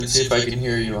Let's see if I can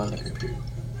hear you on the computer.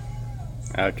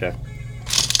 Okay.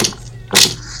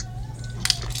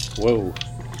 Whoa.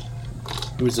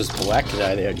 Who's this black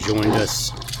guy that joined us?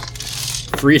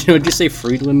 Did you say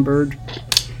Friedlandberg?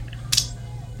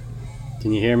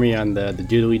 Can you hear me on the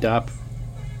doodly dop?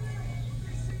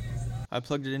 I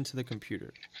plugged it into the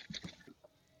computer.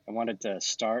 I wanted to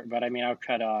start, but I mean, I'll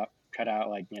cut out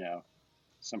like,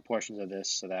 some portions of this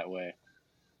so that way,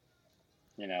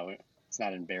 it's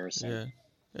not embarrassing. Yeah.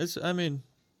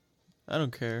 I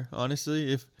don't care.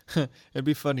 Honestly, if it'd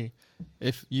be funny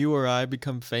if you or I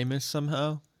become famous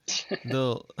somehow,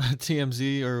 they'll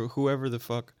TMZ or whoever the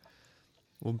fuck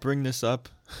will bring this up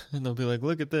and they'll be like,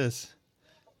 "Look at this.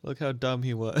 Look how dumb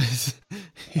he was."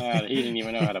 He didn't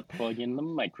even know how to plug in the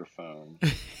microphone.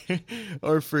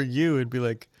 Or for you, it'd be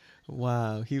like,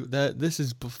 "Wow, this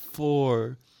is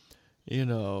before,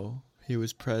 he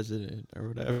was president or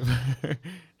whatever."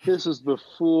 This was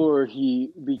before he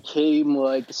became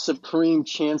like Supreme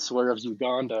Chancellor of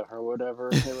Uganda or whatever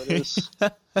it is.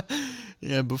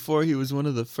 Yeah, before he was one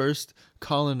of the first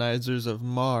colonizers of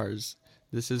Mars.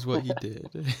 This is what he did.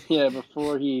 Yeah,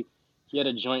 before he had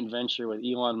a joint venture with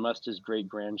Elon Musk's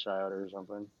great-grandchild or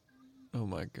something. Oh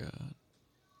my god.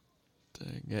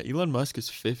 Dang. Yeah, Elon Musk is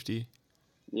 50.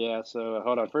 Yeah, so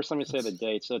hold on. First, let me say the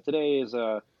date. So today is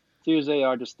Tuesday,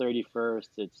 August 31st.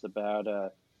 It's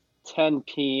about 10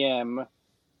 p.m.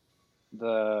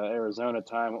 the Arizona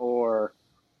time, or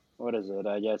what is it?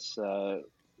 I guess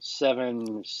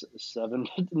 7,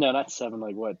 no, not 7,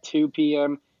 like what, 2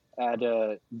 p.m. at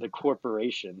the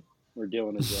corporation we're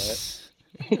dealing with that.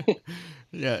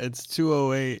 Yeah, it's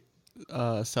 2:08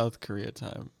 South Korea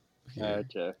time. Here.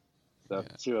 Okay. So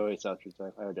yeah. 2:08 South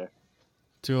Korea time. Okay.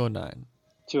 2:09.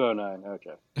 2:09.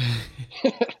 Okay.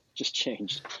 Just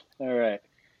changed. All right.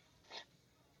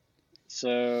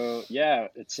 So yeah,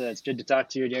 it's good to talk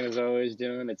to you again as always,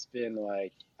 Dylan. It's been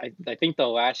like I think the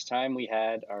last time we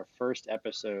had our first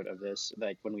episode of this,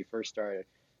 like when we first started,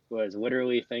 was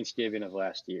literally Thanksgiving of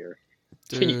last year.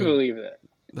 Dude, can you believe that?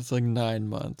 That's like 9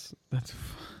 months. That's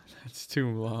too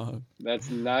long. That's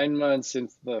 9 months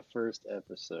since the first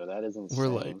episode. That is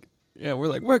insane.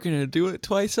 We're gonna do it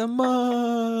twice a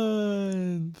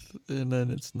month, and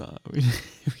then it's not.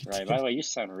 Right. By the way, you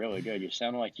sound really good. You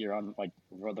sound like you're on like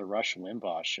the Rush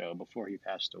Limbaugh show before he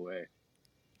passed away.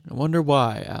 I wonder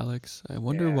why, Alex. I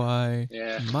wonder why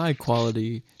my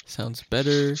quality sounds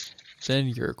better than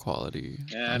your quality.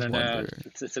 Yeah, I don't know.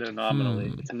 It's an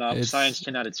anomaly. Science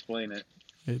cannot explain it.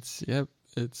 It's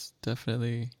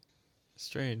definitely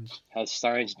strange. Has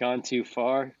science gone too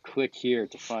far? Click here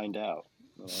to find out.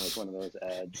 Like one of those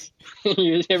ads.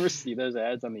 You ever see those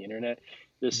ads on the internet?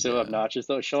 They're so obnoxious.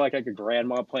 They'll show like a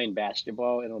grandma playing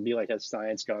basketball, and it'll be like, has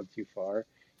science gone too far?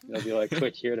 And it'll be like,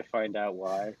 click here to find out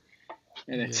why.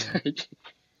 And it's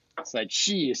like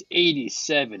she is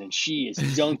 87 and she is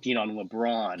dunking on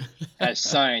LeBron. Has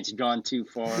science gone too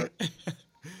far?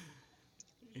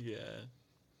 Yeah.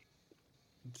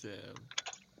 Damn.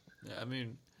 Yeah, I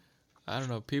mean, I don't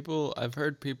know. I've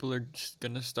heard people are just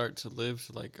gonna start to live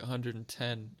to like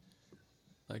 110.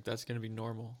 Like that's gonna be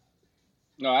normal.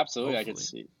 No, absolutely.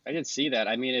 Hopefully. I could see that.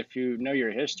 I mean, if you know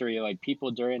your history, like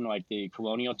people during like the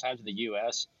colonial times of the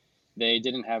U.S., they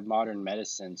didn't have modern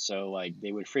medicine, so like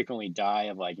they would frequently die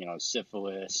of like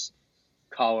syphilis,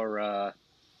 cholera.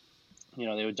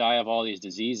 They would die of all these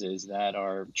diseases that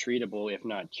are treatable if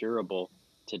not curable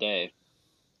today.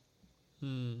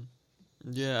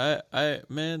 Yeah,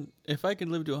 man, if I could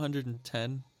live to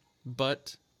 110,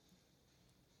 but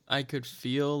I could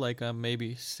feel like I'm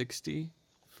maybe 60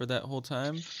 for that whole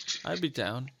time, I'd be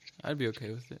down. I'd be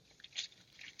okay with it.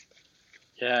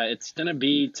 Yeah, it's going to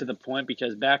be to the point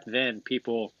because back then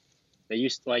people, they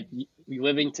used to like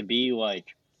living to be like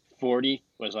 40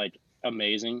 was like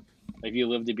amazing. Like if you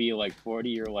live to be like 40,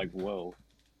 you're like, whoa,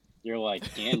 you're like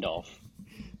Gandalf.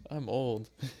 I'm old.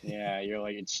 Yeah, you're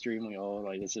like extremely old.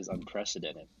 Like this is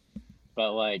unprecedented.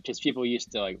 But like, because people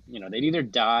used to like, they'd either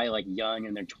die like young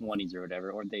in their 20s or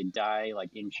whatever, or they die like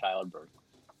in childbirth.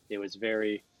 It was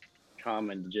very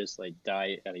common to just like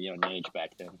die at a young age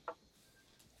back then.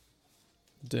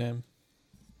 Damn.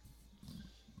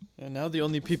 And now the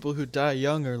only people who die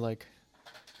young are like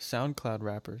SoundCloud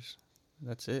rappers.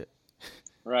 That's it.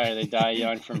 Right, they die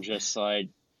young from just like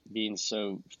being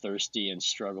so thirsty and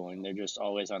struggling. They're just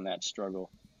always on that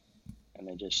struggle. And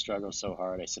they just struggle so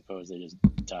hard, I suppose they just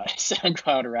die.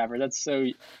 SoundCloud rapper. That's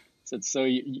so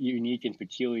unique and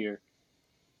peculiar.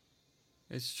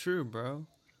 It's true, bro.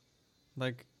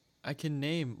 Like, I can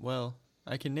name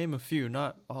a few,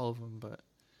 not all of them, but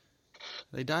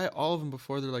they die all of them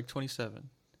before they're like 27.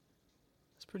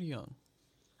 That's pretty young.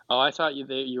 Oh, I thought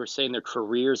you were saying their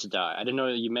careers die. I didn't know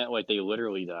you meant like they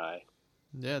literally die.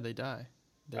 Yeah, they die.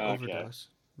 They Okay. overdose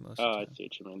most of Oh, the I time. see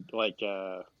what you mean.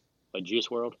 Like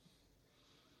Juice World.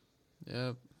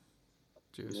 Yep.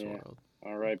 Juice Yeah. World.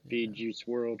 R.I.P. Yeah. Juice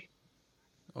World.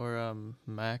 Or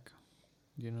Mac,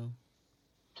 you know.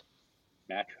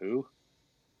 Mac who?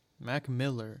 Mac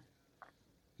Miller.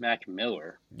 Mac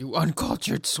Miller. You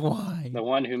uncultured swine. The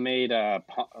one who made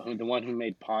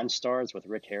Pawn Stars with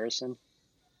Rick Harrison.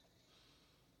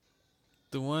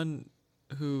 The one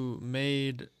who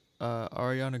made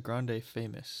Ariana Grande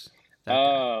famous. That guy,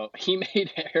 Oh, he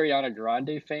made Ariana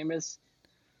Grande famous.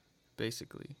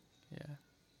 basically. Yeah.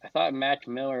 I thought Mac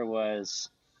Miller was.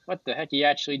 What the heck? He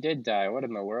actually did die. What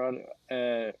in the world?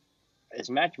 Is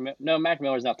No, Mac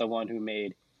Miller's not the one who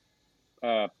made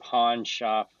Pawn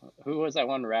Shop. Who was that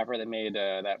one rapper that made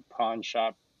that Pawn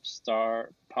Shop Star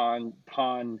Pawn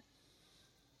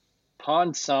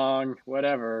song,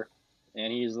 whatever?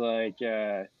 And he's like,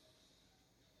 yo,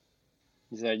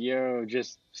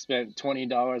 just spent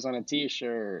 $20 on a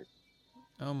T-shirt.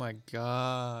 Oh my You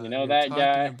God. know that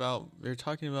guy? You're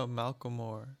talking about Malcolm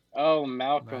Moore. Oh,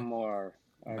 Malcolm Mac Moore.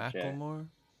 Okay, Macklemore?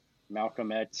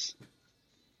 Malcolm X.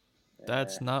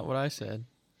 That's not what I said.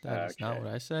 That is not Okay,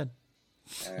 what I said.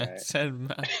 all I right. said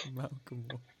Malcolm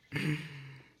Moore.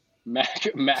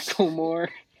 Macklemore.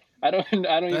 I don't even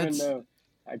That's know.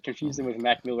 I oh confused him my with God.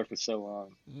 Mac Miller for so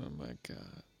long. Oh my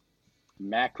God.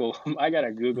 Mackle. I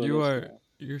gotta Google this now.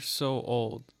 You're so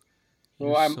old. You're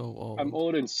Well, I'm so I'm old.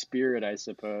 old in spirit, I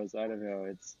suppose. I don't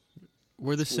know.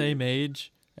 We're the It's weird. same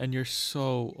age and you're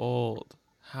so old.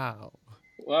 How?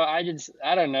 Well, I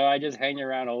don't know. I just hang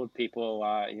around old people a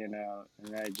lot, and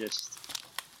I just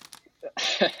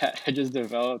I just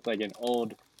developed like an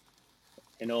old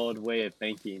way of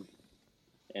thinking,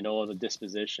 an old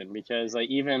disposition because like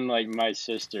even like my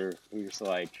sister who's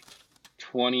like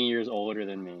 20 years older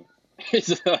than me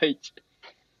is like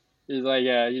she's like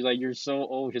you're so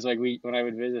old because like when I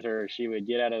would visit her we would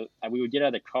get out of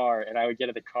the car and I would get out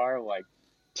of the car like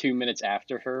 2 minutes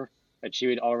after her, but she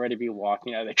would already be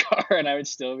walking out of the car and I would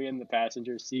still be in the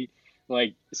passenger seat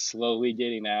like slowly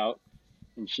getting out,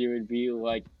 and she's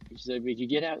like, "But you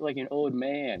get out like an old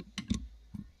man."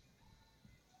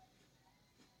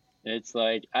 It's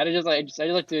like I just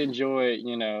like to enjoy,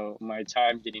 my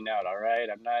time getting out. All right,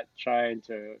 I'm not trying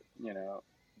to,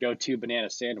 go to banana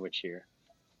sandwich here.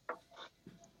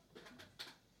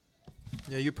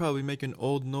 Yeah, you probably make an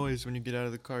old noise when you get out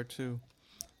of the car too.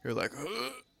 You're like,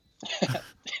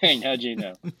 Dang, how'd you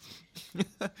know?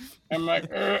 I'm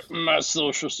like, my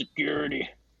social security.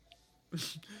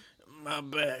 my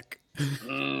back.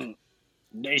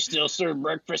 They still serve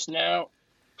breakfast now.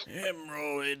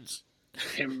 Hemorrhoids.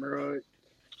 Hemorrhoid,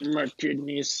 my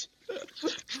kidneys.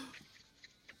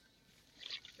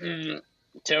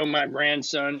 Tell my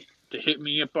grandson to hit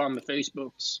me up on the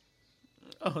Facebooks.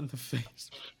 On the face.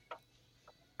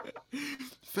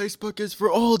 Facebook is for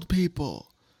old people.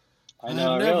 I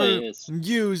know, I've it never really is.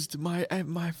 used my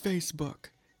Facebook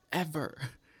ever.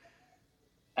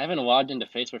 I haven't logged into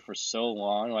Facebook for so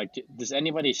long. Like, does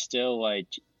anybody still like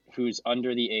who's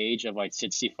under the age of like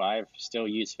 65 still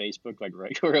use Facebook like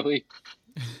regularly?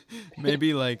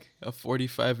 Maybe like a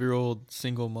 45-year-old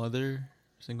single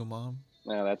mom.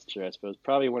 No, that's true. I suppose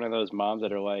probably one of those moms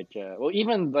that are like, well,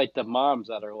 even like the moms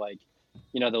that are like,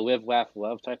 the live, laugh,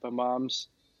 love type of moms.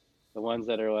 The ones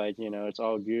that are like, it's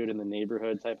all good in the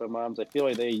neighborhood type of moms. I feel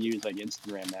like they use like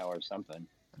Instagram now or something.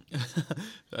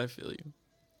 I feel you.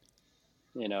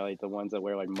 Like the ones that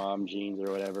wear like mom jeans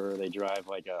or whatever. They drive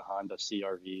like a Honda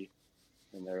CRV,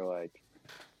 and they're like,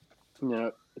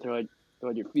 they're like,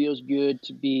 it feels good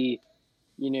to be,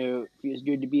 feels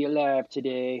good to be alive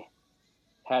today.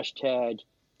 Hashtag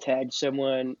tag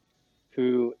someone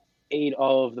who ate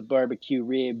all of the barbecue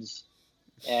ribs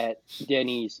at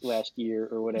Denny's last year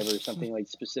or whatever, something like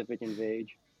specific and vague.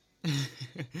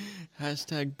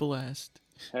 Hashtag blast.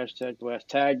 Hashtag blast.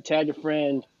 Tag a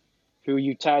friend who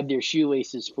you tied their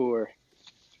shoelaces for.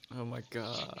 Oh my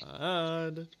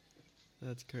God.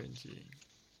 That's cringy.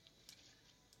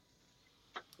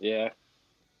 Yeah.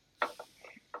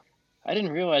 I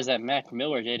didn't realize that Mac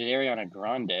Miller dated Ariana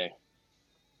Grande.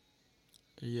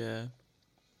 Yeah.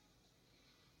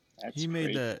 That's He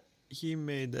made great.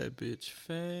 that bitch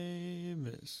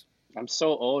famous. I'm so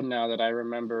old now that I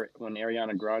remember when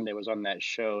Ariana Grande was on that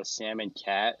show, Sam and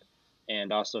Cat,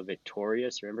 and also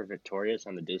Victorious. Remember Victorious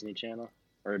on the Disney Channel?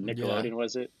 Or Yeah. Nickelodeon,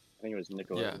 was it? I think it was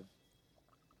Nickelodeon.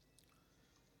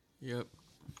 Yeah. Yep.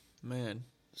 Man.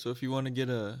 So if you want to get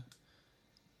a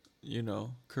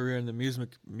career in the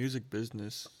music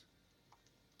business,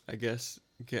 I guess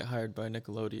get hired by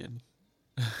Nickelodeon.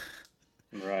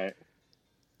 Right.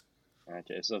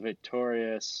 Okay, so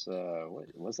Victorious, what,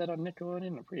 was that on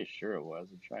Nickelodeon? I'm pretty sure it was.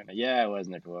 I'm trying to. Yeah, it was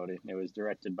Nickelodeon. It was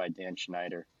directed by Dan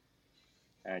Schneider.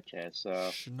 Okay, so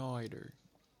Schneider.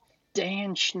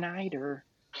 Dan Schneider.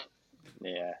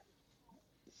 Yeah.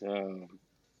 So,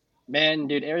 man,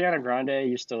 dude, Ariana Grande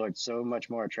used to look so much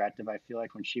more attractive. I feel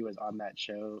like when she was on that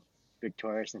show,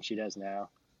 Victorious, than she does now.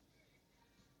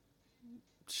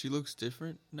 She looks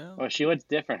different now. Well, she looks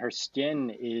different. Her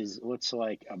skin looks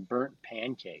like a burnt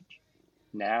pancake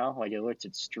now. Like it looks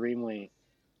extremely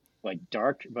like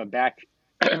dark. But back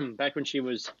back when she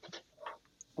was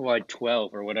like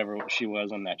 12 or whatever she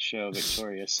was on that show,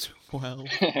 Victorious. 12.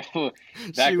 Back She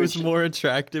when was more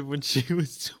attractive when she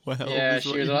was 12. yeah, is she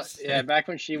what was you're yeah, saying. back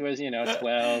when she was,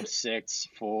 12, 6,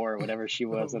 4, whatever she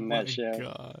was Oh on my that show.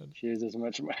 god. She was as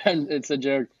much more it's a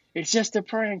joke. It's just a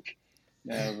prank.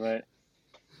 No, but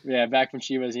yeah, back when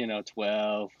she was,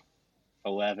 12,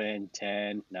 11,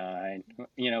 10, 9,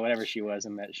 whatever she was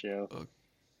in that show.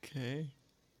 Okay.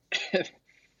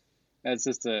 That's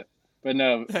just a, but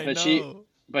no, I but know.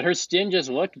 but her skin just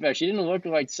looked better. She didn't look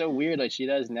like so weird like she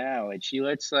does now. Like she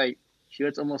looks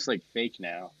almost like fake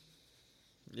now.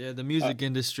 Yeah, the music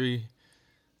industry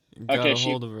got Okay, a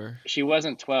hold of her. she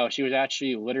wasn't 12. She was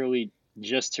actually literally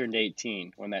just turned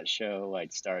 18 when that show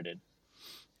like started.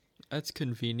 That's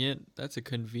convenient. That's a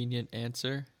convenient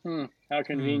answer. How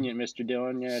convenient, Mr.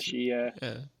 Dillon. Yeah, she Yeah.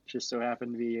 just so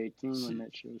happened to be 18 when She,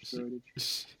 that show started.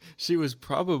 she was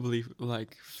probably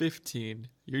like 15.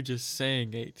 You're just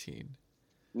saying 18.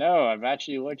 No, I'm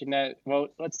actually looking at. Well,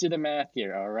 let's do the math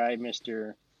here. All right,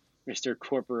 Mr.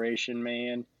 Corporation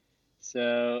Man.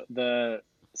 So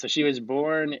she was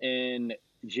born in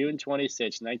June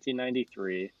 26,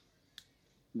 1993.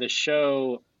 The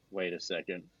show. Wait a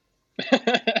second.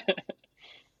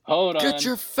 Hold on. Get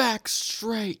your facts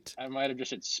straight. I might have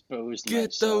just exposed Get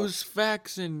myself. those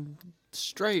facts in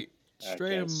straight.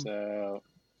 Straight 'em. So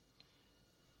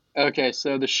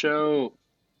the show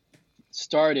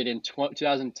started in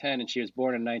 2010 and she was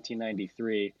born in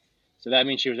 1993. So that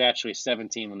means she was actually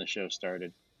 17 when the show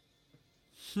started.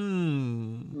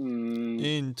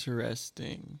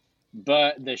 Interesting.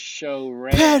 But the show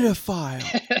ran. Pedophile.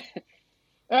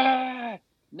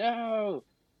 No.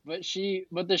 But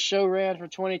the show ran from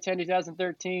 2010 to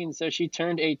 2013, so she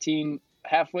turned 18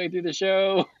 halfway through the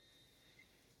show.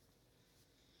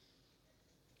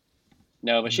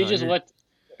 No, but she just looked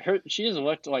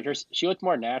like her. She looked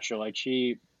more natural. Like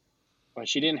she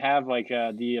didn't have like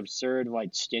the absurd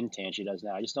like skin tan she does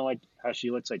now. I just don't like how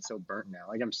she looks like so burnt now.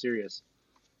 Like I'm serious.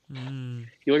 If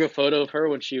you look at a photo of her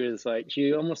when she was like,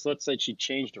 she almost looks like she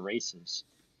changed races.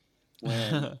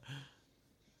 When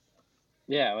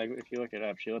yeah, like if you look it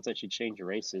up, she looks like she changed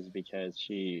races because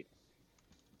she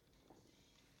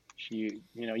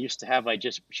used to have like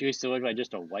she used to look like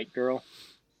just a white girl.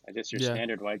 Like just your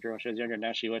standard white girl when she was younger.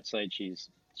 Now she looks like she's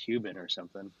Cuban or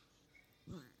something.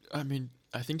 I mean,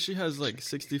 I think she has like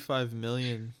 65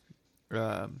 million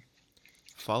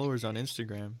followers on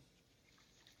Instagram.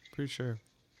 Pretty sure.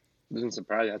 Doesn't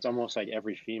surprise you. That's almost like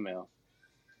every female.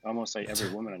 Almost like every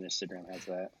woman on Instagram has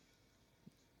that.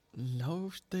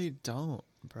 No, they don't,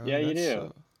 bro. Yeah, you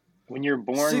do. When you're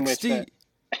born with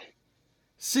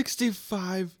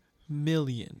 65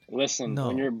 million. Listen,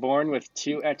 when you're born with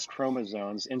 2 X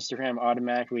chromosomes, Instagram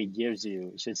automatically gives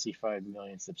you 65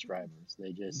 million subscribers.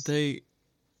 They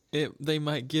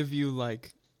might give you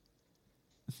like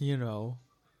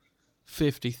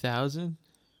 50,000,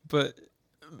 but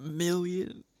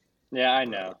million. Yeah, I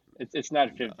know. It's not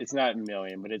 50, it's not a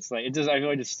million, but it's like I feel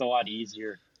like it's a lot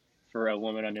easier for a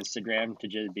woman on Instagram to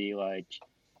just be like,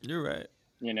 you're right.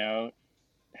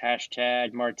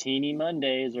 Hashtag Martini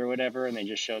Mondays or whatever, and they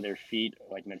just show their feet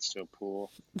like next to a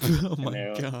pool. Oh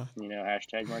my god.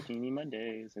 Hashtag Martini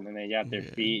Mondays, and then they got their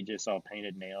feet just all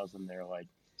painted nails, and they're like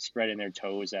spreading their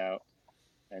toes out,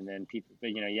 and then people,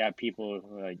 you have people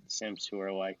who are like simps who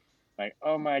are like,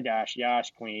 oh my gosh,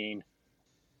 Yash Queen,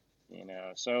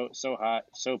 so hot,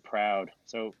 so proud,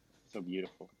 so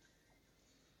beautiful,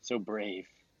 so brave.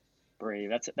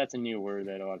 That's a new word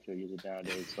that a lot of people use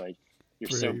nowadays. Like you're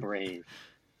brave. So brave.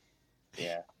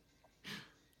 Yeah.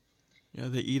 Yeah,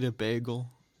 they eat a bagel.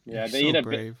 Yeah, they eat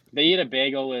a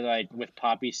bagel with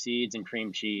poppy seeds and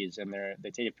cream cheese, and they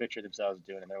take a picture of themselves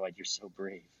doing it, and they're like, "You're so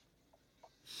brave."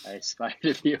 I aspire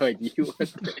to be like you.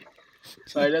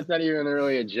 Like that's not even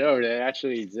really a joke. It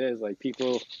actually exists. Like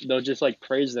people, they'll just like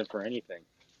praise them for anything.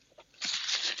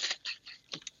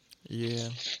 Yeah.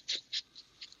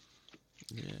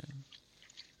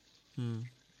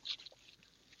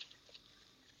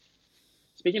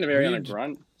 Speaking of Ariana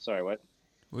Grande, sorry, what?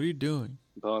 What are you doing?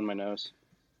 Blowing my nose.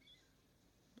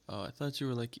 Oh, I thought you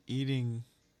were like eating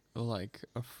like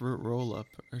a fruit roll up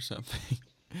or something.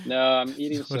 No, I'm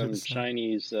eating That's what it some was like.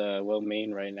 Chinese lo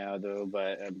mein right now, though,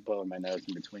 but I'm blowing my nose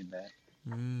in between that.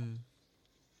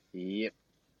 Yep.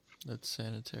 That's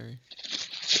sanitary.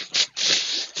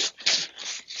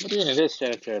 What do you mean it is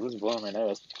sanitary? I'm just blowing my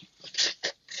nose.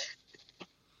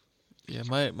 Yeah,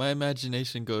 my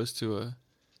imagination goes to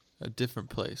a different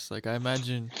place. Like I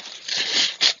imagine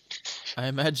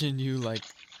you like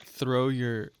throw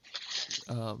your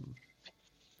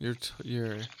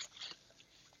your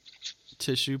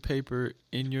tissue paper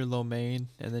in your lo mein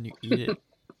and then you eat it.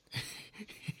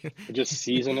 I just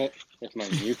season it with my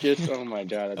mucus. Oh my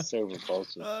god, that's so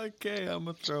repulsive. Okay, I'm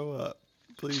gonna throw up.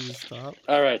 Please stop.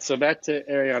 All right, so back to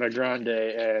Ariana Grande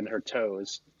and her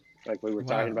toes, like we were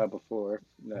talking Wow. about before.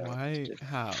 No, Why? just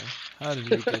How? How did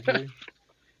we get here? kidding.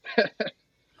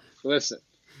 Listen,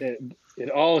 it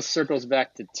all circles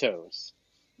back to toes.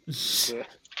 So,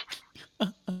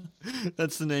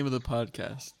 That's the name of the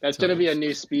podcast. that's going to be a Toes.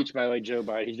 new speech by like Joe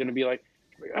Biden. He's going to be like,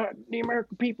 the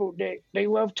American people, they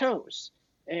love toes,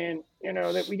 and you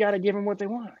know that we got to give them what they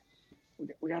want.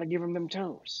 We got to give them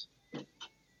toes.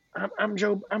 I'm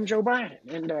Joe Biden,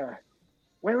 and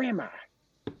where am I?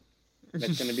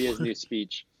 That's going to be his new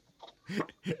speech.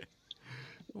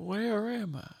 Where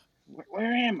am I?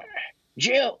 Where am I?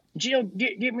 Jill,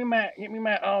 give me my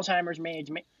Alzheimer's meds.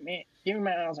 Give me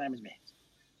my Alzheimer's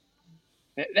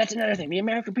meds. That's another thing. The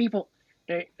American people,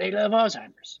 they love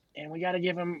Alzheimer's, and we got to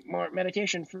give them more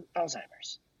medication for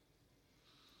Alzheimer's,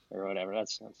 or whatever.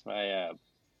 That's my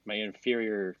my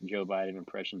inferior Joe Biden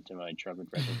impression to my Trump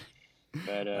impression.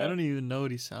 But I don't even know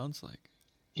what he sounds like.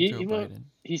 he Joe he, Biden.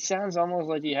 he sounds almost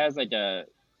like he has like a.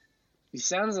 He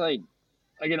sounds like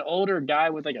an older guy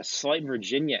with like a slight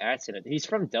Virginia accent. He's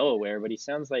from Delaware, but he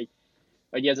sounds like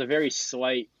he has a very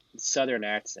slight Southern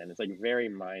accent. It's like very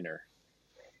minor.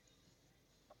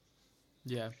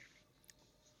 Yeah.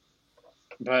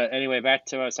 But anyway, back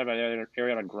to us talking about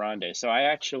Ariana Grande. So I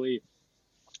actually,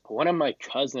 one of my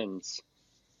cousins,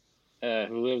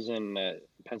 who lives in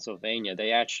Pennsylvania,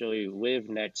 they actually live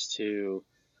next to.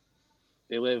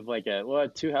 They live like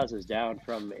two houses down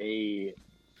from a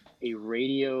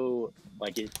radio,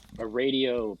 like a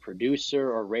radio producer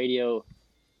or radio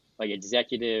like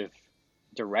executive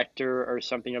director or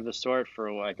something of the sort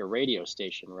for like a radio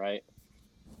station, right?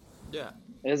 Yeah.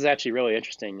 This is actually really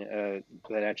interesting.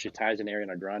 That actually ties in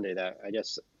Ariana Grande that I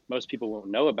guess most people won't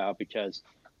know about because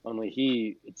only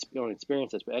he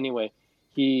experienced this. But anyway,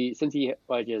 since he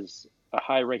like is a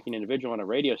high-ranking individual on a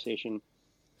radio station,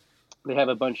 they have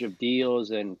a bunch of deals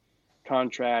and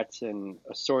contracts and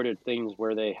assorted things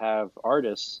where they have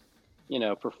artists,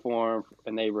 perform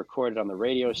and they record it on the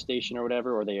radio station or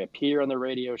whatever, or they appear on the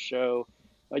radio show.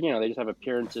 Like, they just have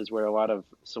appearances where a lot of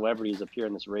celebrities appear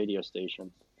in this radio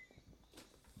station.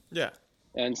 Yeah.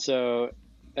 And so,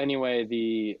 anyway,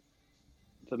 the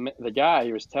guy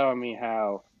he was telling me the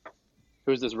guy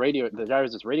who's this radio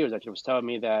executive was telling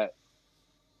me that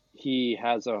he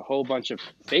has a whole bunch of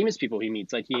famous people he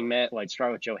meets. Like he met like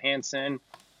Scarlett Johansson,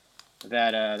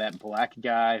 that black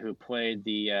guy who played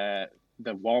the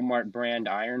Walmart brand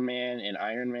Iron Man in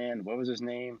Iron Man. What was his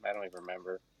name? I don't even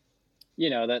remember.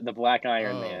 The black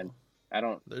Iron Man. I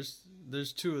don't.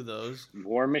 There's two of those.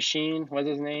 War Machine was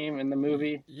his name in the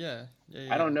movie. Yeah.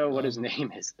 I don't know what his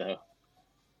name is though.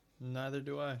 Neither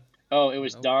do I. Oh, it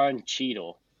was Nope. Don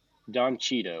Cheadle. Don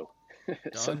Cheeto.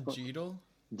 Don Cheadle?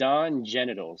 Don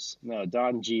Genitals. No,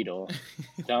 Don Cheadle.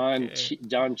 Don Okay.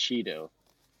 Don Cheeto.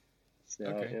 So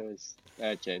Okay. it was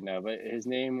okay. No, but his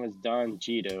name was Don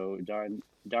Cheeto.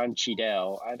 Don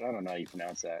Cheadle. I don't know how you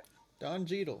pronounce that. Don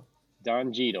Cheadle.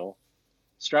 Don Cheadle.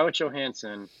 Scarlett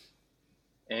Johansson.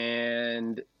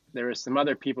 And there was some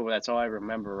other people, but that's all I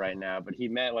remember right now. But he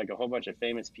met like a whole bunch of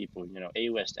famous people,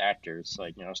 A-list actors.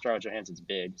 Like, Scarlett Johansson's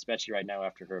big, especially right now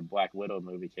after her Black Widow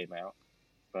movie came out.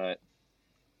 But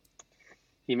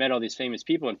he met all these famous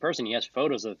people in person. He has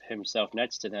photos of himself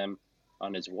next to them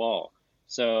on his wall.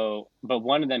 So, but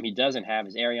one of them he doesn't have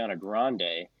is Ariana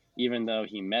Grande, even though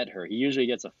he met her. He usually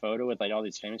gets a photo with like all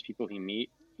these famous people he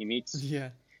meets Yeah.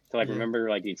 to like Yeah. remember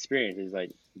like the experience. He's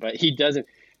like, but he doesn't.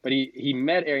 But he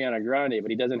met Ariana Grande, but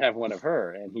he doesn't have one of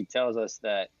her. And he tells us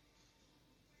that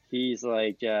he's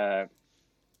like, I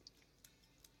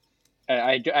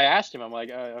asked him, I'm like,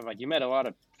 you met a lot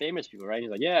of famous people, right? He's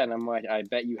like, yeah. And I'm like, I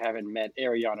bet you haven't met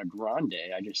Ariana Grande.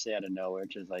 I just say out of nowhere,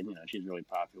 which is like, she's really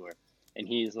popular. And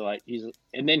he's like,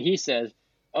 and then he says,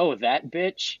 oh, that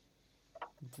bitch.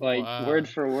 Like Wow. word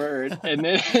for word. And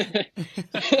then,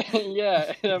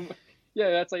 yeah.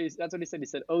 Yeah, that's what he said. He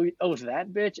said, "Oh, that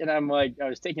bitch," and I'm like, I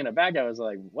was taken aback. I was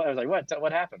like, "What?" I was like, "What?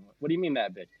 What happened? What do you mean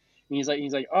that bitch?" He's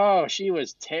like, oh, she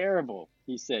was terrible.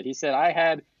 He said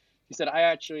I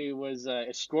actually was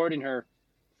escorting her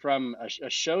from a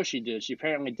show she did. She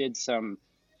apparently did some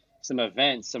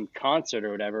event, some concert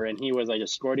or whatever, and he was like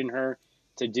escorting her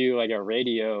to do like a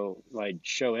radio like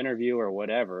show interview or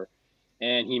whatever.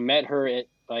 And he met her at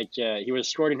he was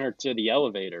escorting her to the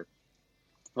elevator.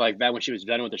 Like back when she was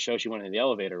done with the show, she went in the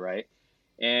elevator, right?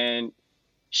 And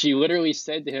she literally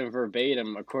said to him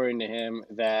verbatim, according to him,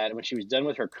 that when she was done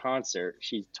with her concert,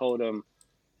 she told him,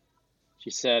 she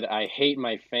said, "I hate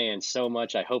my fans so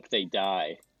much, I hope they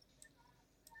die."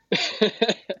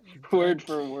 Word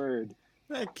for word.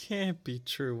 That can't be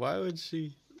true. Why would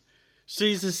she?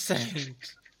 She's a saint.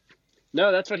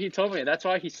 No, that's what he told me. That's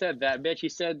why he said that, bitch. He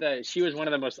said that she was one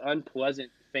of the most unpleasant,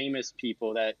 famous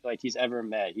people that like he's ever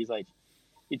met. He's like,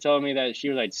 he told me that she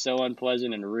was like so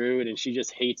unpleasant and rude, and she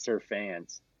just hates her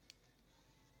fans.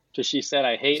 So she said,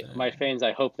 "I hate my fans.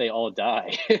 I hope they all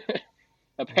die."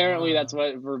 Apparently, that's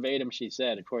what verbatim she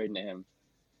said, according to him.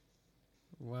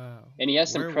 Wow. And he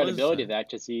has some credibility to that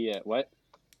because he what?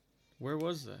 Where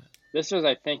was that? This was,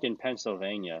 I think, in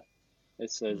Pennsylvania.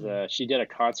 It says she did a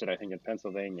concert, I think, in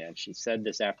Pennsylvania, and she said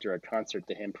this after a concert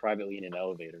to him privately in an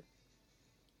elevator.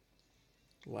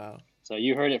 Wow. So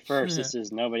you heard it first. This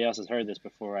is nobody else has heard this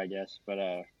before, I guess. But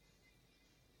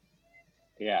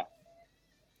yeah.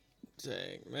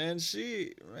 Dang, man,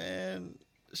 she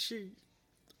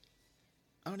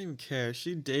I don't even care.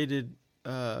 She dated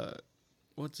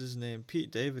what's his name?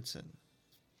 Pete Davidson.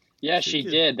 Yeah, she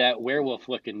did. That werewolf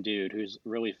looking dude who's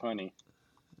really funny.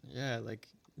 Yeah, like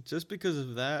just because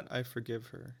of that I forgive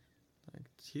her. Like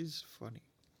he's funny.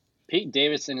 Pete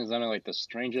Davidson is one of like the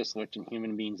strangest looking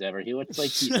human beings ever. He looks like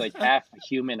he's like half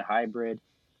human hybrid,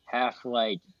 half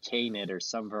like Canid or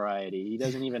some variety. He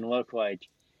doesn't even look like.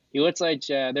 He looks like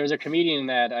there was a comedian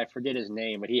that I forget his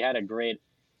name, but he had a great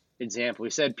example.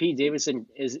 He said Pete Davidson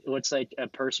looks like a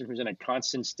person who's in a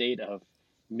constant state of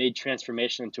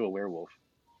mid-transformation into a werewolf.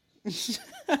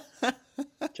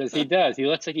 Because he does. He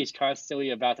looks like he's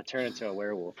constantly about to turn into a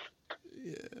werewolf.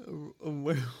 Yeah, a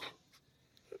werewolf.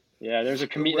 Yeah, there's a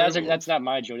comedian. That's not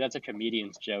my joke. That's a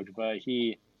comedian's joke. But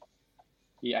he,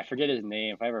 I forget his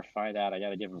name. If I ever find out, I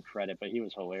gotta give him credit. But he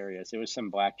was hilarious. It was some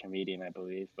black comedian, I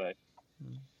believe. But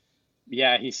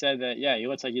yeah, he said that. Yeah, he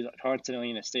looks like he's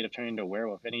constantly in a state of turning into a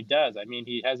werewolf, and he does. I mean,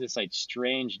 he has this like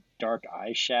strange dark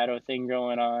eyeshadow thing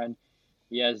going on.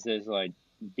 He has this like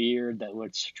beard that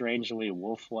looks strangely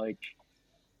wolf-like.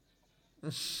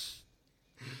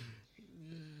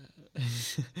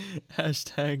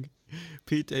 Hashtag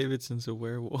Pete Davidson's a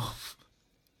werewolf.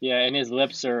 Yeah, and his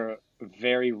lips are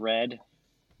very red.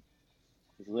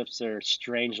 His lips are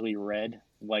strangely red,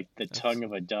 like the tongue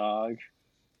of a dog.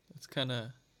 That's kind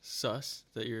of sus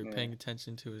that you're paying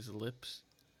attention to his lips.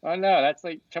 Oh no, that's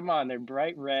like, come on, they're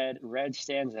bright red. Red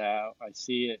stands out. I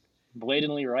see it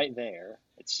blatantly right there.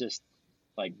 It's just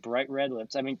like bright red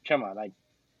lips. I mean, come on, like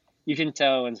you can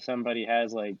tell when somebody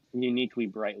has like uniquely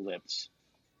bright lips.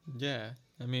 Yeah,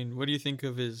 I mean, what do you think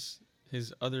of his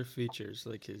other features,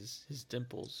 like his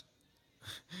dimples?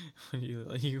 When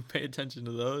you pay attention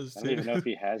to those, I don't even know if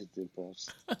he has dimples.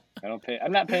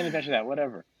 I'm not paying attention to that.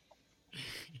 Whatever.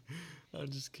 I'm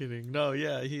just kidding. No,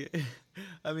 yeah,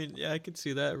 I mean, yeah, I could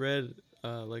see that red,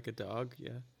 like a dog.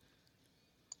 Yeah,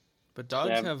 but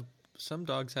some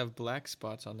dogs have black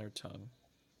spots on their tongue.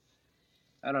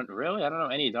 I don't know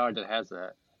any dog that has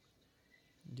that.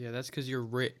 Yeah, that's because you're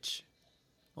rich.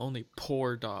 Only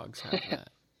poor dogs have that.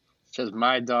 Because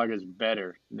my dog is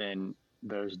better than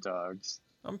those dogs.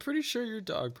 I'm pretty sure your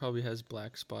dog probably has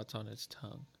black spots on its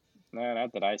tongue. No,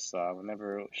 not that I saw.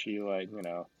 Whenever she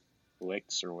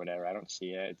licks or whatever, I don't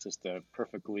see it. It's just a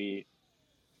perfectly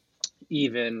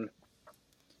even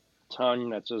tongue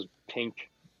that's just pink.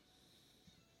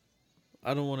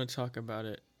 I don't want to talk about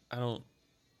it. I don't.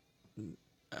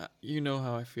 You know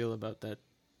how I feel about that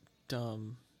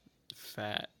dumb,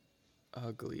 fat,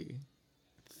 ugly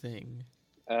thing.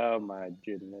 Oh my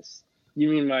goodness. You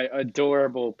mean my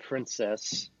adorable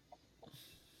princess?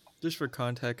 Just for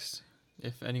context,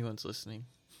 if anyone's listening,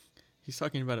 he's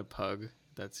talking about a pug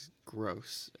that's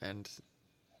gross and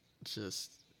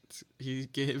just he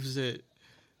gives it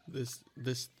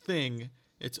this thing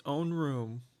its own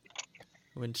room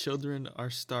when children are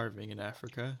starving in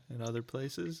Africa and other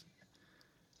places.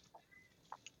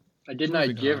 I did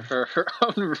not give her her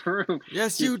own room.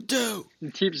 Yes, you do.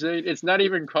 You keep saying it's not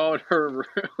even called her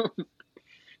room.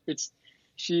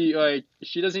 She's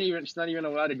not even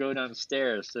allowed to go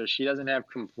downstairs, so she doesn't have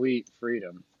complete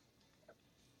freedom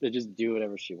to just do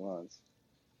whatever she wants.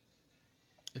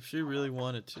 If she really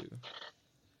wanted to,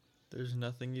 there's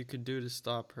nothing you could do to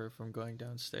stop her from going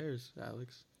downstairs,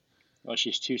 Alex. Well,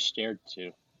 she's too scared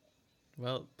to.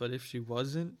 Well, but if she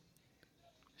wasn't,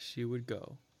 she would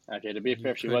go. Okay, to be You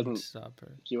fair, if couldn't stop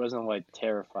her. she wasn't like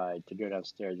terrified to go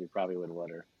downstairs, you probably would let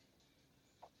her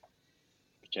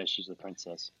because she's the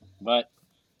princess. But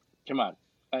come on,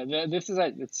 this is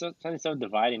like it's something so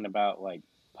dividing about like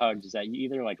pugs is that you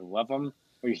either like love them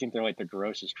or you think they're like the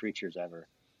grossest creatures ever.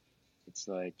 It's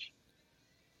like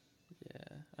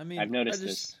Yeah, I mean, I've noticed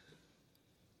this.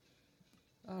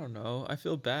 I don't know. I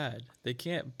feel bad. They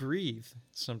can't breathe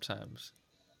sometimes.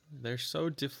 They're so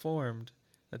deformed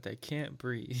that they can't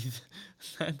breathe.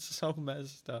 That's so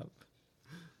messed up.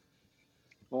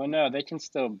 Well, no, they can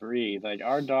still breathe. Like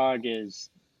our dog is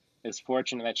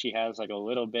fortunate that she has like a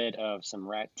little bit of some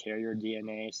rat terrier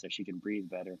DNA, so she can breathe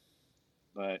better.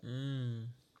 But Mm.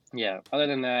 yeah, other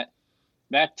than that,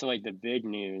 back to like the big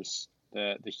news,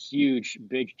 the huge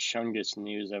big chungus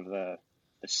news of the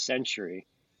century.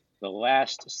 The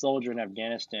last soldier in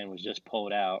Afghanistan was just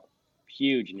pulled out.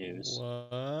 Huge news.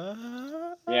 What?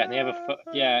 Yeah, they have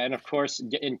and of course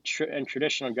in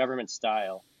traditional government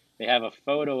style, they have a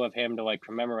photo of him to like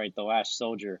commemorate the last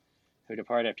soldier who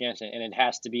departed Afghanistan, and it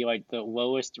has to be like the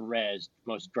lowest res,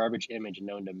 most garbage image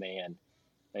known to man.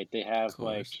 Like they Of have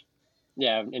like, course.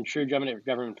 yeah, in true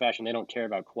government fashion, they don't care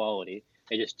about quality.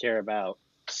 They just care about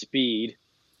speed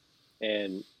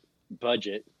and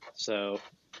budget. So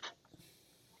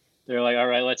they're like, all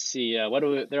right, let's see. What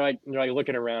do we, they're like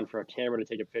looking around for a camera to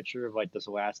take a picture of like this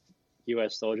last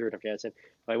U.S. soldier in Afghanistan.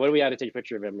 Like, what do we have to take a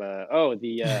picture of him?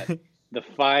 The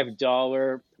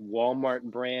 $5 Walmart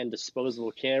brand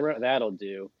disposable camera. That'll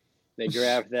do. They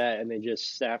grab that and they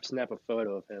just snap a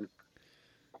photo of him.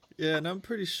 Yeah, and I'm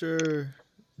pretty sure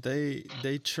they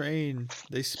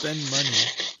spend money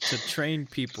to train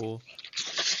people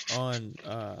on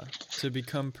to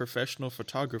become professional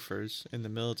photographers in the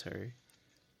military.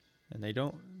 And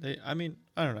they I mean,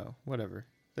 I don't know, whatever.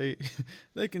 They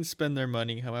they can spend their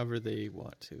money however they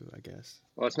want to, I guess.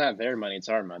 Well, it's not their money; it's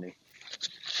our money.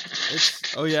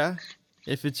 It's oh yeah.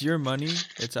 If it's your money,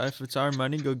 if it's our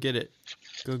money, go get it.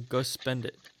 Go spend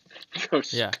it. Go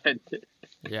Yeah. spend it.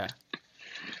 Yeah.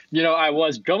 You know, I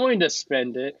was going to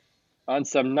spend it on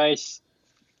some nice.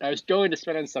 I was going to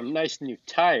spend on some nice new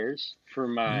tires for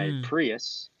my Mm.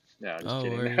 Prius. No, I'm just Oh,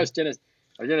 kidding. word. I was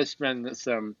gonna spend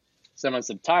some on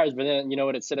some tires, but then you know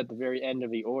what it said at the very end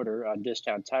of the order on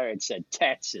Discount Tire? It said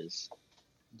taxes.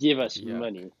 Give us Yuck.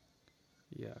 money.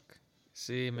 Yuck.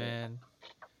 See, man.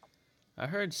 I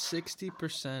heard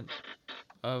 60%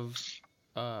 of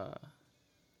uh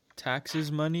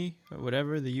taxes money or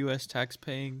whatever the US tax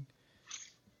paying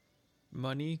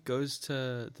money goes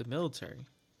to the military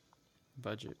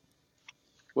budget.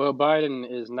 Well, Biden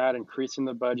is not increasing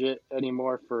the budget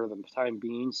anymore for the time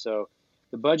being, so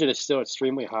the budget is still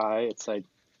extremely high. It's like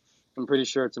I'm pretty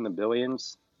sure it's in the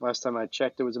billions. Last time I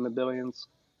checked, it was in the billions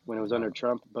when it was under Wow.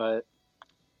 Trump. But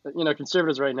you know,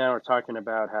 conservatives right now are talking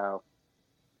about how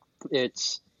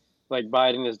it's like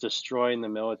Biden is destroying the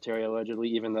military allegedly,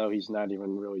 even though he's not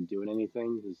even really doing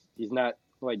anything. He's not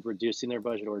like reducing their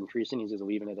budget or increasing. He's just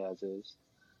leaving it as is.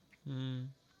 Mm.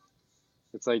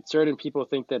 It's like certain people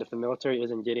think that if the military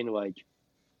isn't getting like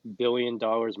 $1 billion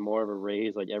more of a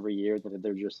raise like every year, then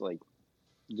they're just like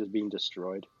just being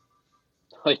destroyed.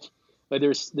 Like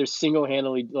they're single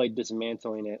handedly like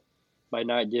dismantling it by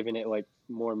not giving it like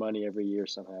more money every year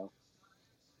somehow.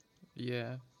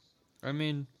 Yeah. I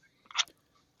mean,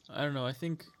 I don't know.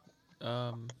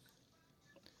 Um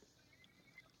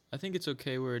I think it's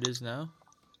okay where it is now.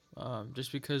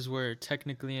 Just because we're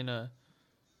technically in a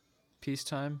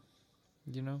peacetime,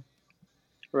 you know?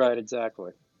 Right,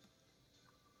 exactly.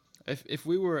 If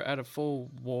we were at a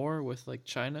full war with like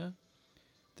China,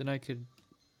 then I could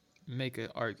make an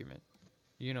argument,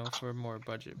 for more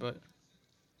budget, but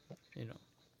you know.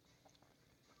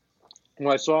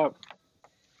 Well, I saw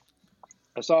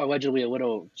allegedly a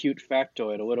little cute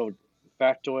factoid, a little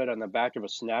factoid on the back of a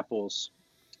Snapple's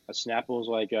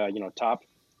like top,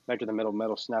 back to the middle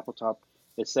metal Snapple top.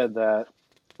 It said that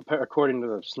according to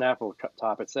the Snapple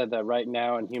top, it said that right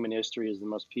now in human history is the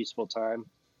most peaceful time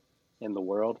in the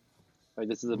world. Like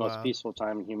this is the most Wow. peaceful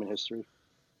time in human history.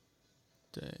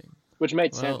 Dang. Which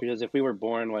made sense Well, because if we were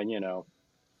born like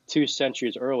 2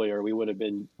 centuries earlier, we would have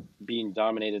been being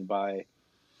dominated by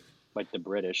like the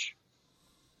British.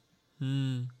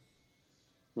 hmm.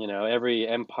 Every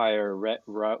empire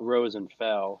rose and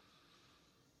fell,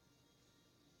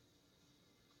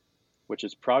 which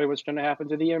is probably what's going to happen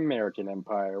to the American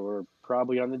empire. We're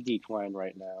probably on the decline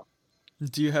right now.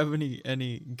 Do you have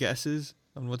any guesses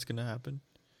on what's gonna happen?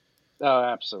 Oh,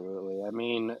 absolutely. I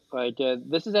mean, like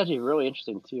this is actually really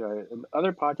interesting too.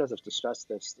 Other podcasts have discussed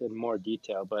this in more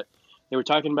detail, but They were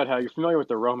talking about how you're familiar with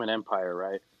the Roman Empire,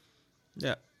 right?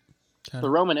 Yeah. Kind The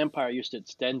of. Roman Empire used to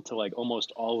extend to like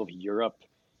almost all of Europe,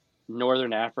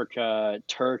 Northern Africa,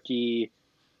 Turkey,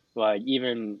 like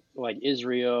even like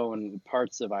Israel and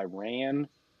parts of Iran.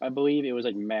 I believe it was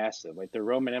like massive. Like the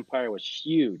Roman Empire was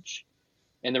huge,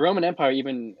 and the Roman Empire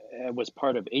even was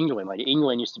part of England. Like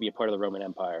England used to be a part of the Roman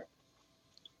Empire,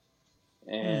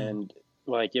 Hmm. and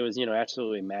like it was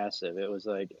absolutely massive. It was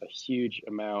like a huge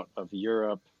amount of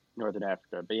Europe, Northern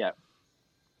Africa. But yeah,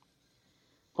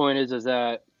 point is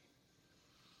that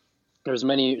there's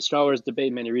many scholars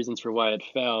debate many reasons for why it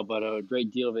fell, but a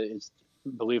great deal of it is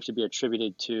believed to be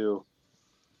attributed to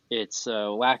its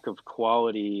lack of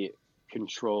quality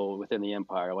control within the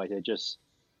empire. Like they just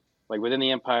like within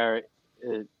the empire,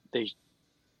 they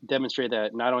demonstrate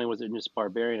that not only was it just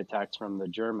barbarian attacks from the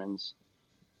Germans,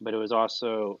 but it was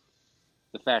also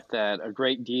the fact that a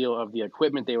great deal of the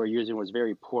equipment they were using was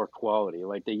very poor quality.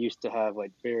 Like they used to have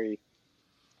like very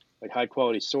like high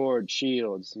quality swords,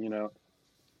 shields,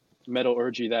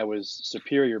 metallurgy that was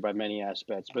superior by many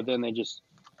aspects. But then they just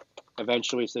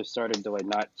eventually they started to like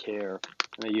not care,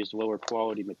 and they used lower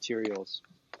quality materials,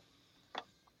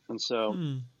 and so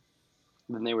Hmm.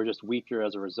 then they were just weaker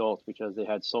as a result because they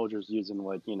had soldiers using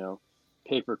like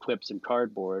paper clips and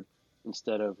cardboard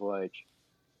instead of like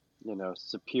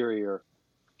superior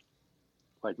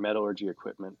like metallurgy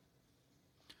equipment.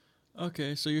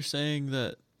 Okay, so you're saying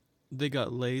that they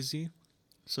got lazy,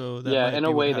 so that Yeah, might in a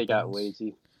be what way they got happens.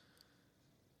 lazy.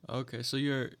 Okay, so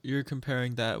you're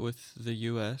comparing that with the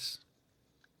U.S.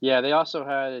 Yeah, they also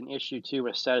had an issue too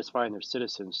with satisfying their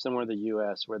citizens, similar to the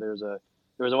U.S., where there was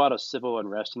a lot of civil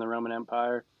unrest in the Roman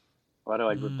Empire, a lot of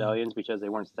like Hmm. rebellions because they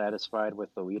weren't satisfied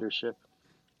with the leadership.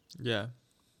 Yeah.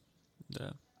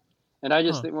 Yeah. And I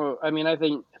just Huh. think, well, I mean, I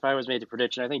think if I was made a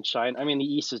prediction, I think China, I mean, the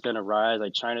East is going to rise.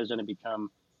 Like China is going to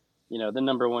become, the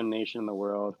number one nation in the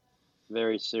world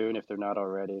very soon if they're not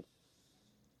already.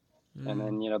 And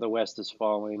Hmm. then, the West is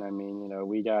falling. I mean,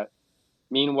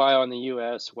 meanwhile in the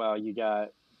U.S., while you got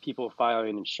people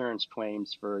filing insurance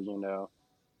claims for,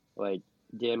 like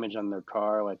damage on their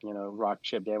car, like, rock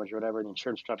chip damage or whatever, the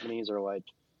insurance companies are like,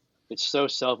 it's so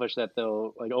selfish that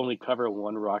they'll like only cover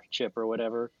one rock chip or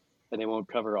whatever, and they won't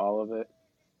cover all of it,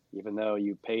 even though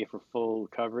you pay for full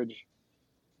coverage.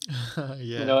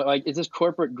 Yeah. Like it's just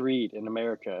corporate greed in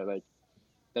America, like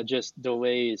that just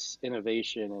delays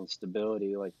innovation and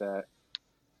stability like that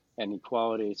and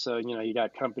equality. So you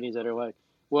got companies that are like,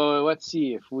 well, let's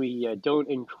see if we don't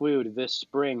include this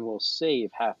spring, we'll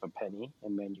save half a penny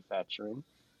in manufacturing.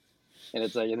 And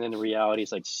it's like, and then the reality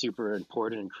is like super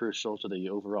important and crucial to the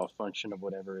overall function of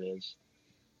whatever it is.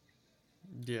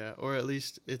 Yeah, or at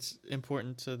least it's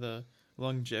important to the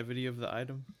longevity of the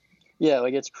item. Yeah,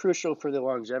 like it's crucial for the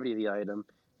longevity of the item,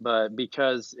 but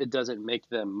because it doesn't make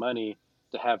them money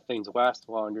to have things last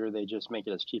longer, they just make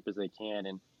it as cheap as they can.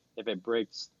 And if it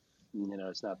breaks,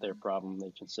 it's not their problem.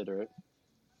 They consider it.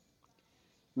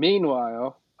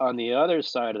 Meanwhile, on the other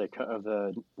side of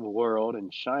the world in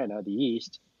China, the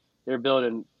East, they're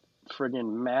building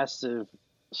friggin' massive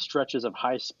stretches of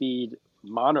high speed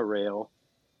monorail.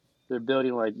 They're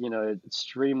building like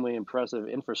extremely impressive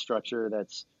infrastructure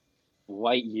that's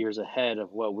light years ahead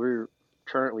of what we're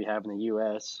currently have in the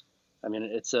U.S. I mean,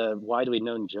 it's a widely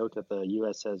known joke that the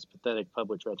U.S. has pathetic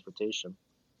public transportation.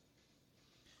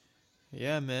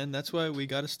 Yeah, man, that's why we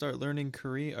got to start learning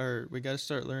Korean, or we got to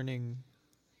start learning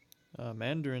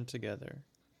Mandarin together.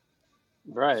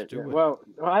 Let's Right. Yeah. do it. Well,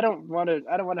 I don't want to.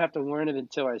 I don't want to have to learn it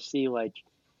until I see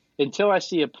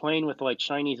a plane with like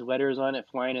Chinese letters on it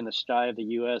flying in the sky of the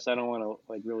U.S. I don't want to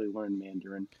like really learn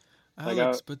Mandarin. Like,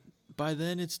 Alex, but by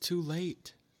then it's too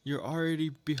late. You're already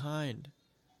behind.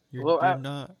 You're well, you're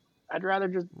not. I'd rather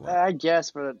just, What? I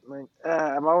guess, but like,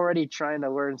 I'm already trying to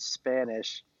learn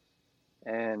Spanish,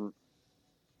 and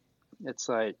it's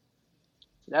like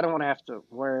I don't want to have to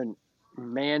learn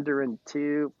Mandarin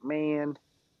too, man.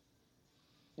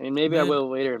 I mean, maybe I Man, will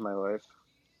later in my life.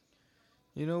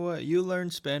 you know what? You learn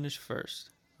Spanish first,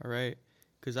 all right?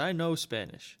 Cuz I know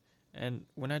Spanish. And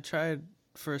when I tried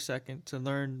for a second to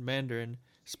learn Mandarin,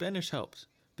 Spanish helps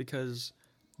because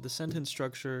the sentence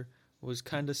structure was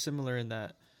kind of similar in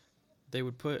that they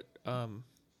would put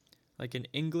like in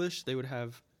English, they would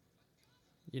have,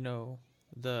 you know,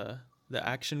 the the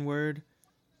action word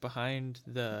behind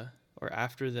the or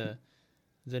after the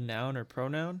noun or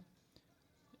pronoun,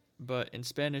 but in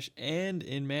Spanish and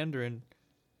in Mandarin,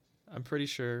 I'm pretty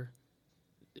sure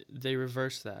they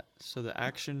reverse that. So the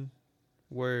action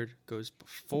word goes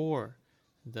before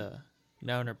the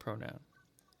noun or pronoun.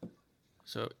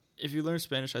 So if you learn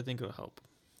Spanish, I think it'll help.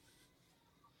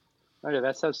 Okay,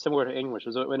 that sounds similar to English.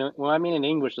 When I mean in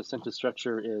English, the sentence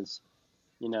structure is,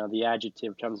 the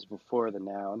adjective comes before the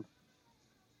noun.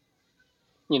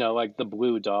 Like the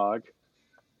blue dog.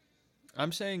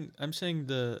 I'm saying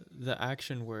the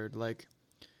action word, like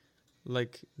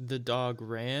the dog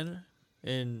ran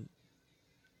in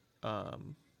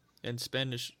um in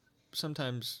Spanish.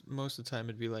 Sometimes, most of the time,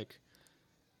 it'd be like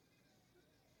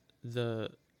the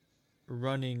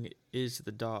running is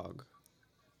the dog.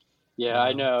 Yeah, You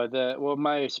I know. know.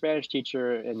 My Spanish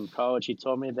teacher in college, he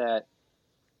told me that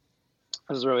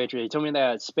this is really interesting. He told me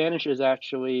that Spanish is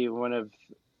actually one of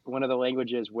the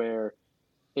languages where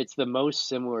it's the most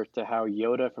similar to how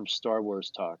Yoda from Star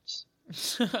Wars talks,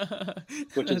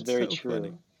 which is That's very so true.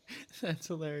 funny. That's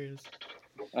hilarious.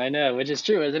 I know, which is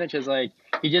true, isn't it? Because like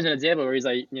he gives an example where he's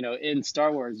like, in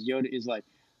Star Wars, Yoda is like,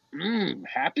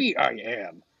 happy I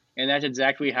am," and that's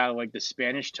exactly how like the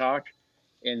Spanish talk,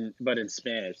 but in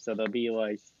Spanish. So they'll be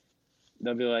like,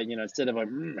 instead of like,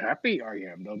 happy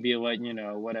I am, they'll be like,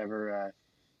 whatever,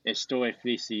 estoy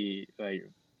felicita,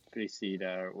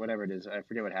 or whatever it is. I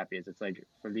forget what happy is. It's like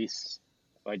feliz,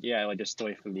 like, yeah, like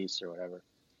estoy feliz or whatever.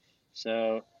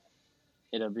 So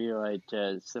it'll be like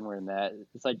similar in that.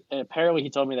 It's like, apparently he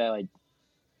told me that like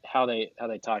how they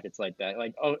talk, it's like that.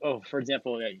 Like, for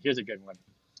example, here's a good one.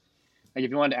 Like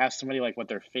if you wanted to ask somebody like what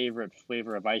their favorite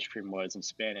flavor of ice cream was in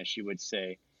Spanish, you would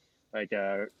say like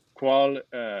cuál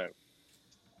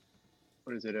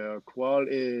what is it?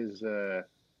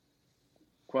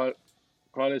 Cuál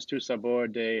cuál es tu sabor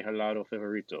de helado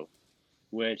favorito?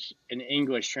 Which in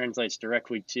English translates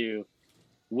directly to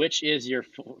which is your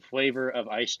flavor of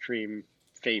ice cream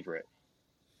favorite?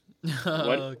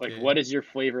 Okay, What is your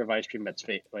flavor of ice cream that's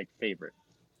favorite?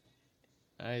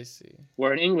 I see.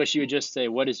 Where in English you would just say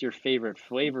what is your favorite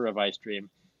flavor of ice cream.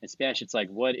 In Spanish it's like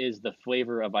what is the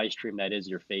flavor of ice cream that is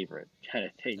your favorite kind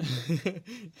of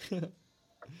thing.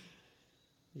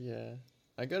 Yeah,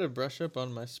 I gotta brush up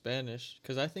on my Spanish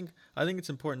because I think it's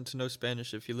important to know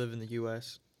Spanish if you live in the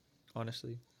U.S.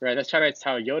 Honestly. Right, that's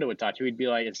how Yoda would talk. He would be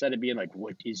like, instead of being like,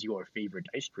 "What is your favorite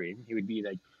ice cream?" He would be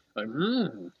like,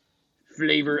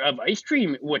 "Flavor of ice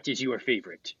cream. What is your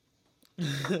favorite?"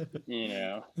 You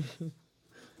know,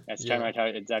 that's kind of Yeah.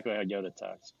 like exactly how Yoda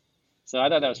talks. So I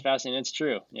thought that was Okay. fascinating. It's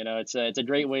true. It's a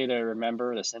great way to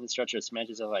remember the sentence structure of Spanish.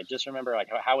 Is like just remember like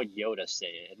how would Yoda say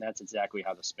it, and that's exactly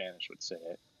how the Spanish would say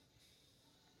it.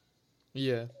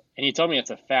 Yeah. And he told me it's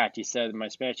a fact. He said my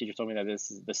Spanish teacher told me that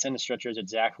the sentence structure is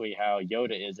exactly how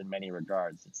Yoda is in many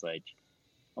regards. It's like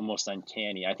almost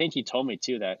uncanny. I think he told me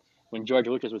too that when George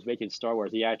Lucas was making Star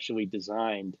Wars, he actually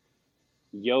designed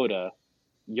Yoda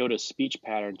Yoda's speech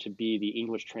pattern to be the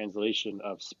English translation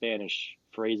of Spanish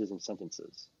phrases and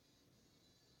sentences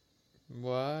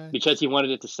because What? he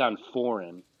wanted it to sound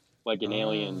foreign, like an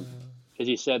alien. Ah. Because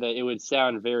he said that it would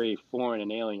sound very foreign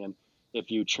and alien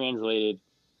if you translated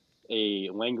a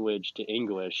language to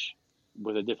English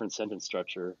with a different sentence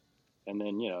structure, and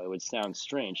then it would sound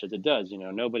strange as it does.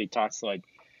 Nobody talks like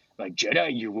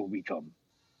Jedi you will become.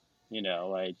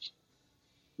 Like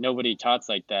nobody talks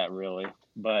like that really.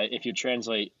 But if you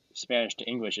translate Spanish to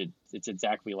English, it's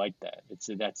exactly like that.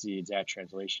 That's the exact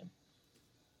translation.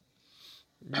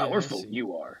 Yeah, I Powerful see.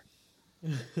 you are.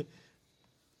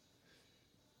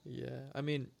 Yeah. I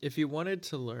mean, if you wanted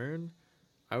to learn,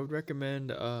 I would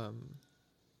recommend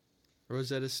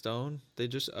Rosetta Stone. They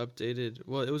just updated.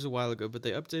 Well, it was a while ago, but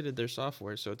they updated their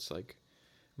software, so it's like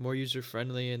more user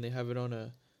friendly, and they have it on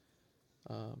a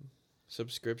um,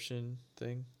 subscription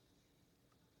thing.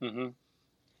 Mhm.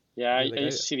 Yeah, Yeah, I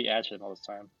used to see the ads for them all the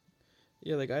time.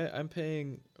 I'm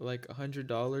paying like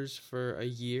 $100 for a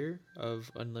year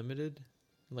of unlimited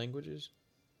languages,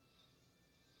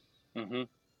 Mhm.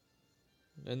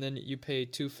 and then you pay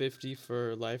 250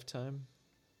 for lifetime.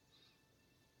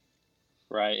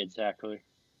 Right. Exactly.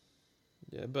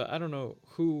 Yeah, but I don't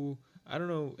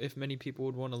know if many people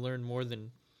would want to learn more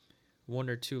than one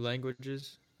or two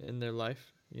languages in their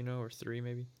life, or three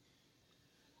maybe.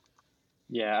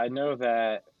 Yeah, I know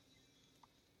that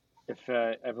if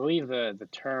I believe the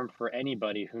term for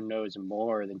anybody who knows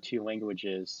more than two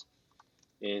languages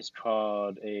is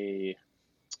called a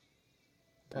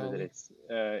what is it? Poly,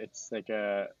 It's like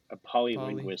a poly.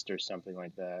 polylinguist or something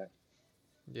like that.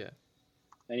 Yeah.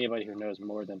 Anybody who knows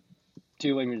more than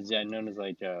two languages, yeah, known as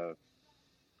like it's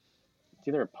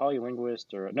either a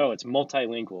polylinguist or no, it's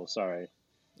multilingual. Sorry,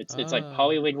 it's like Ah,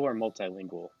 polylingual or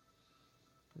multilingual.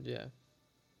 yeah.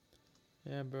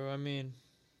 Yeah, bro. I mean,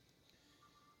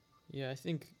 yeah, I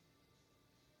think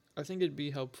it'd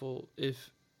be helpful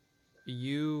if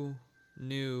you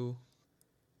knew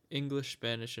English,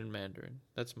 Spanish, and Mandarin.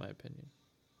 That's my opinion.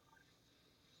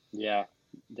 Yeah,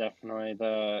 definitely.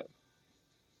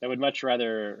 I would much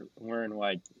rather learn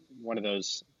like one of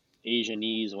those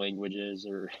Asianese languages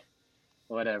or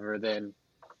whatever than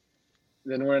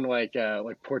learn like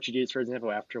Portuguese, for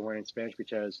example, after learning Spanish,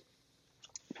 because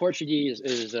Portuguese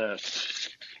is I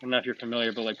don't know if you're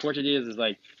familiar, but like Portuguese is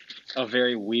like a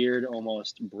very weird,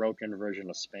 almost broken version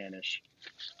of Spanish.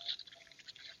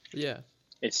 Yeah.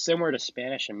 It's similar to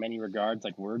Spanish in many regards,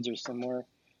 like words are similar,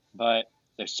 but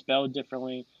they're spelled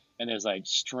differently, and there's like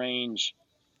strange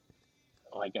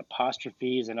like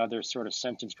apostrophes and other sort of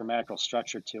sentence grammatical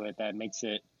structure to it that makes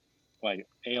it like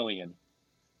alien.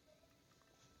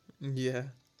 Yeah.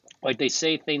 Like they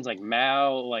say things like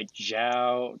Mao, like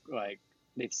Zhao, like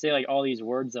they say like all these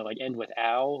words that like end with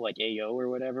ow, like AO or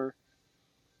whatever,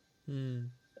 Hmm.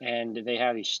 and they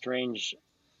have these strange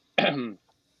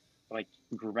like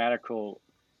grammatical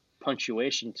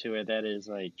punctuation to it that is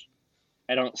like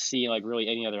I don't see like really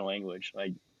any other language.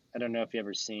 Like I don't know if you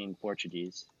ever seen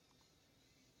Portuguese.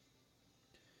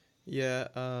 Yeah.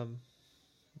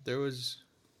 There was.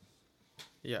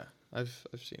 Yeah. I've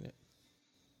seen it.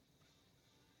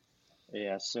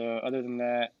 Yeah. So other than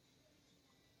that,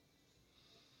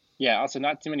 yeah. Also,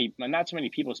 not too many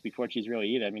people speak Portuguese really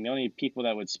either. I mean, the only people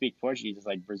that would speak Portuguese is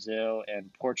like Brazil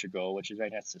and Portugal, which is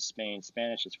right next to Spain.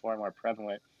 Spanish is far more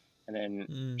prevalent, and then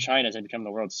Mm. China's going to become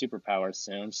the world superpower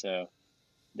soon. So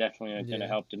definitely going to Yeah.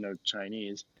 help to know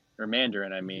Chinese or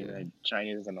Mandarin. I mean, Yeah.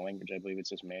 Chinese isn't a language. I believe it's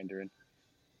just Mandarin.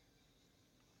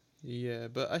 Yeah.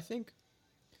 But I think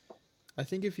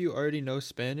if you already know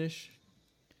Spanish,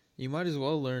 you might as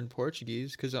well learn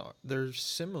Portuguese because they're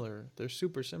similar. They're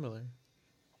super similar.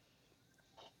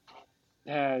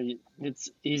 It's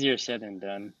easier said than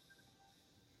done.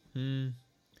 Hmm.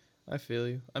 I feel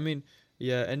you. I mean,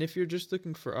 yeah, and if you're just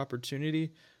looking for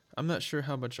opportunity, I'm not sure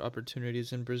how much opportunity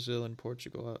is in Brazil and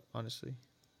Portugal, honestly.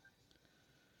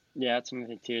 Yeah, that's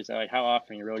something too. Is like how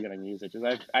often you're really gonna use it?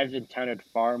 Because I've encountered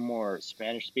far more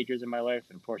Spanish speakers in my life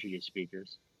than Portuguese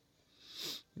speakers.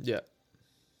 Yeah.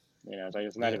 It's like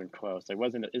it's not Yeah. even close. Like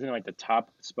wasn't isn't it like the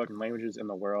top spoken languages in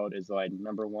the world is like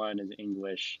number one is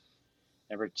English,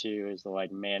 number two is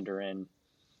like Mandarin,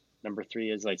 number three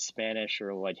is like Spanish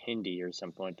or like Hindi or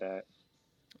something like that.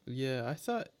 Yeah, I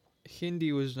thought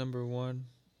Hindi was number one.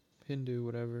 Hindu,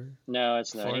 whatever. No,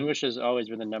 it's not. Fart. English has always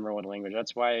been the number one language.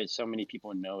 That's why so many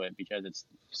people know it because it's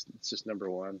just number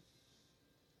one.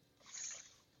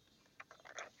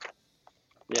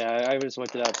 Yeah, I just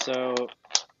looked it up. So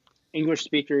English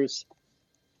speakers,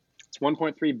 it's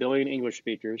 1.3 billion English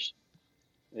speakers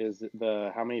is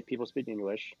the how many people speak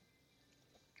English.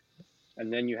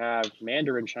 And then you have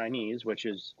Mandarin Chinese, which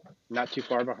is not too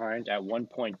far behind at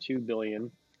 1.2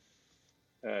 billion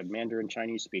Mandarin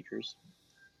Chinese speakers.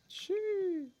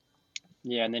 Shoo.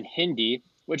 Yeah, and then Hindi,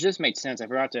 which this makes sense. I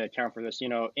forgot to account for this.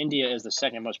 India is the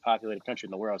second most populated country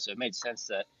in the world, so it made sense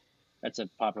that that's a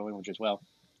popular language as well.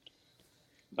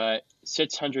 But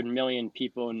 600 million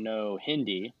people know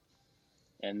Hindi,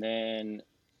 and then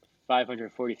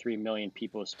 543 million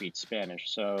people speak Spanish.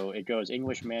 So it goes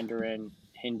English, Mandarin,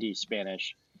 Hindi,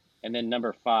 Spanish, and then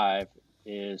number 5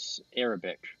 is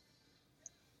Arabic.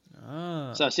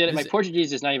 Ah. So see, my Is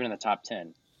Portuguese is not even in the top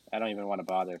 10. I don't even want to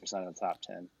bother if it's not in the top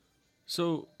 10.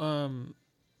 so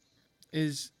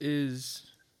is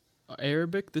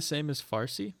Arabic the same as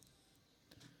Farsi?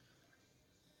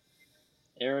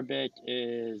 Arabic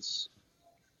is,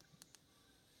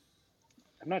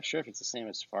 I'm not sure if it's the same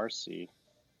as Farsi.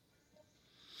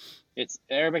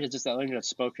 Arabic is just that language that's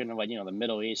spoken in the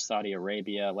Middle East, Saudi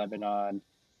Arabia, Lebanon,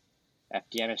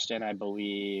 Afghanistan, I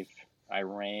believe,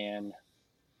 Iran,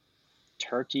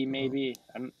 Turkey, maybe.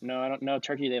 No, I don't know.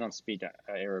 Turkey, they don't speak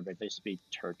Arabic. They speak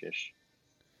Turkish.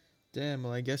 Damn,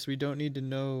 well I guess we don't need to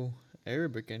know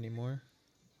Arabic anymore.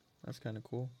 That's kind of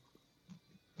cool.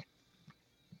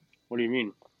 What do you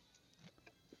mean?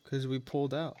 Cuz we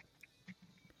pulled out.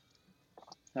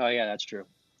 Oh, yeah, that's true.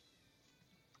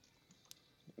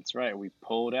 That's right. We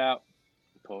pulled out.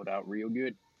 We pulled out real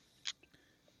good.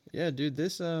 Yeah, dude,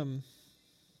 this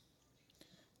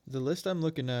the list I'm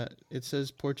looking at, it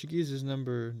says Portuguese is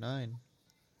number 9.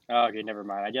 Oh, okay, never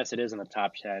mind. I guess it is in the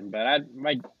top 10, but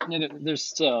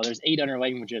there's 8 other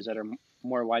languages that are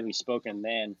more widely spoken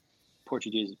than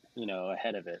Portuguese,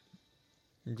 ahead of it.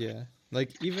 Yeah.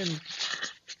 Like even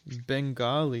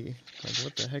Bengali. Like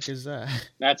what the heck is that?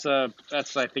 That's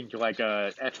I think like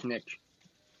a ethnic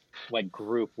like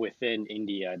group within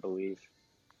India, I believe.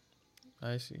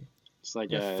 I see. It's like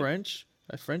Yeah, French.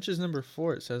 French is number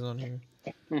 4 it says on here.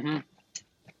 Mm-hmm.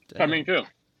 I Damn. mean, too.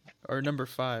 Or number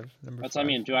 5. That's what I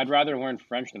mean, too. I'd rather learn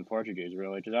French than Portuguese,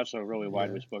 really, because that's a really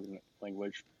widely Yeah. spoken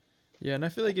language. Yeah, and I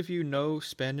feel like if you know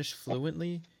Spanish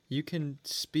fluently, you can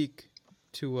speak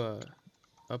to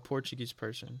a a Portuguese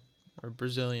person or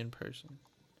Brazilian person.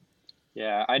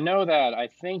 Yeah, I know that. I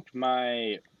think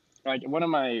one of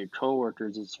my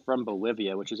coworkers is from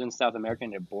Bolivia, which is in South America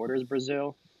and it borders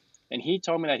Brazil. And he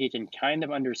told me that he can kind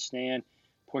of understand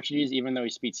Portuguese even though he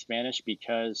speaks Spanish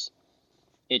because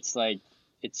it's like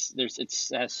it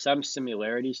has some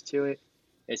similarities to it.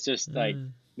 It's just like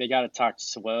Mm. they got to talk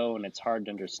slow and it's hard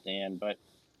to understand. But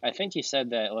I think he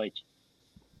said that like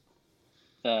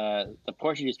the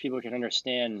Portuguese people can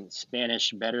understand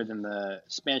Spanish better than the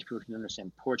Spanish people can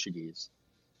understand Portuguese.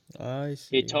 I He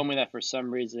see. told me that for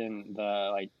some reason the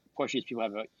like Portuguese people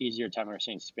have an easier time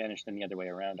understanding Spanish than the other way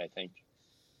around, I think.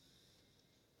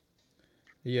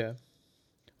 Yeah.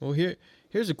 Well,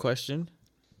 here's a question.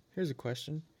 Here's a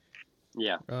question.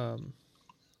 Yeah. Um,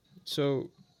 so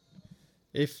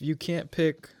if you can't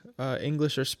pick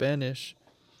English or Spanish,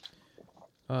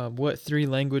 what three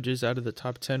languages out of the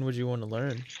top 10 would you want to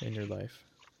learn in your life?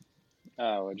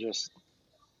 Oh,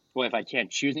 well, if I can't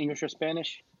choose English or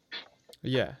Spanish,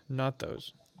 Yeah, not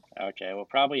those. okay, well,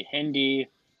 probably Hindi,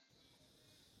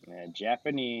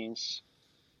 Japanese.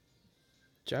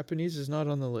 Japanese is not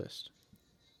on the list.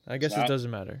 I It's guess it not?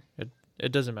 doesn't matter.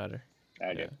 It doesn't matter.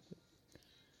 Okay. Yeah.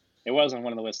 It wasn't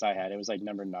one of the lists I had. It was like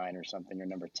number 9 or something, or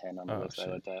number 10 on the Oh list I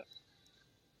shit. looked at.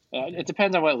 Yeah. It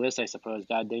depends on what list, I suppose.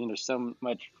 God dang, there's so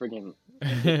much friggin'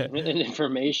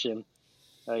 information.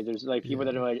 Like, there's like people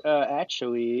that Yeah. are like,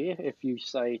 actually, if you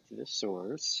cite the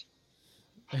source,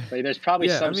 like, there's probably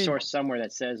Yeah, I some mean, source somewhere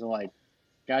that says like,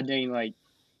 God dang, like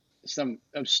some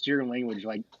obscure language,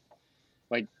 like,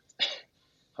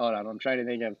 hold on, I'm trying to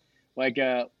think of like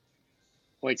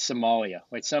like Somalia.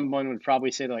 Like someone would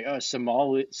probably say like, oh,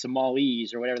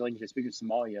 Somalis or whatever language they speak in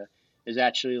Somalia is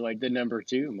actually like the number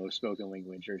 2 most spoken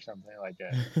language or something like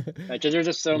that. Like, 'cause there's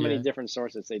just so many yeah. different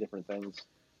sources that say different things.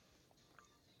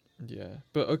 Yeah.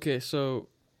 But okay, so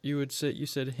you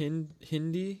said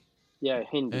Hindi Yeah,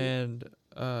 and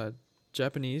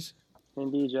Japanese.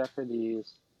 Hindi,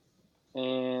 Japanese,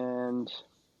 and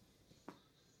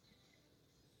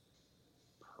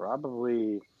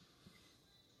probably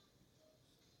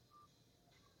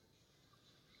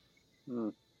hmm,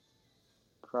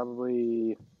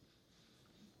 probably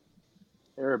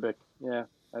Arabic. Yeah,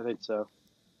 I think so.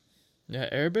 Yeah,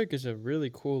 Arabic is a really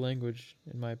cool language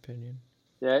in my opinion.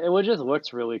 Yeah, it would just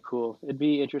looks really cool. It'd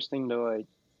be interesting to like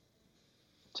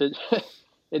to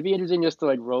it'd be interesting just to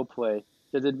like role play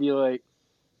because it'd be like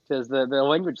because the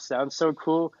language sounds so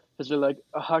cool because they're like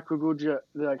hakuguja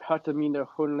like hatamina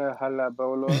huna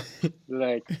halabolo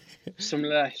like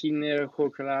sumla hine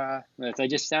hokla. It's like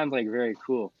just sounds like very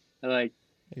cool. They're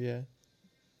Yeah.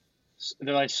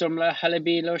 like sumla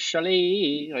halabilo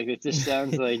shali. Like it just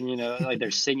sounds like like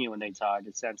they're singing when they talk.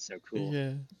 It sounds so cool.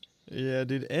 Yeah. Yeah,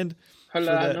 dude. And for Hala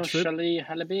that no trip, shali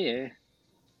halabi.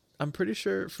 I'm pretty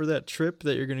sure for that trip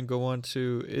that you're going to go on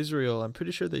to Israel, I'm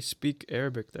pretty sure they speak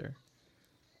Arabic there.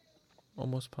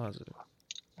 Almost positive.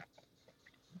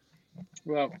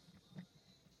 Well,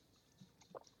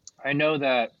 I know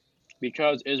that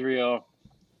because Israel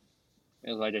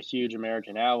is like a huge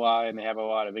American ally and they have a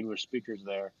lot of English speakers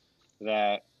there,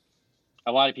 that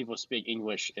a lot of people speak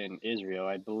English in Israel.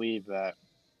 I believe that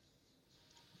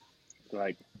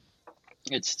like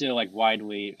it's still like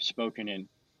widely spoken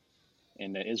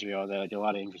in Israel. That like a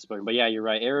lot of English spoken. But yeah, you're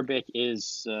right. Arabic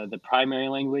is the primary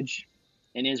language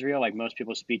in Israel. Like most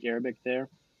people speak Arabic there,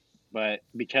 but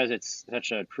because it's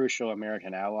such a crucial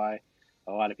American ally,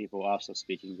 a lot of people also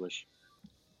speak English.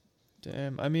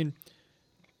 Damn. I mean,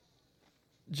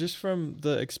 just from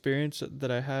the experience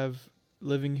that I have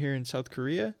living here in South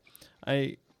Korea,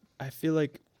 I I feel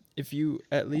like if you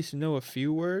at least know a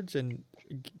few words and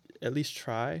at least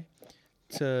try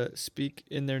to speak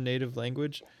in their native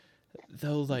language,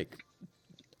 they'll like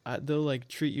they'll like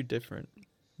treat you different.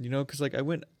 You know, cuz like I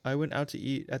went out to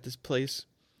eat at this place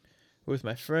with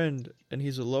my friend and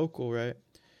he's a local, right?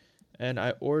 And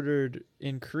I ordered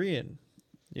in Korean,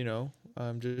 you know,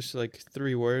 just like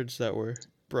three words that were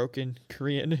broken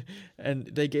Korean, and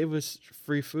they gave us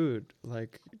free food.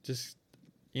 Like, just,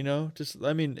 you know, just,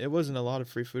 I mean, it wasn't a lot of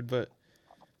free food, but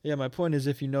yeah, my point is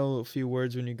if you know a few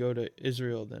words when you go to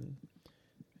Israel, then,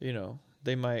 you know,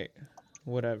 they might,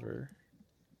 whatever,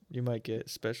 you might get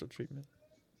special treatment.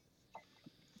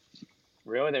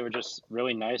 Really, they were just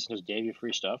really nice and just gave you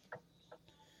free stuff.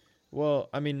 Well,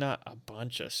 I mean, not a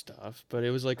bunch of stuff, but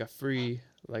it was like a free,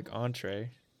 like,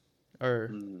 entree or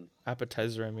Mm.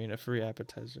 appetizer. I mean, a free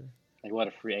appetizer. Like what,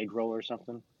 a free egg roll or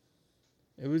something?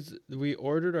 It was we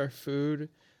ordered our food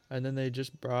and then they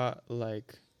just brought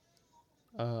like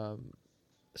um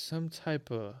some type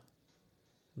of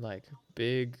like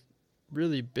big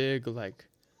really big like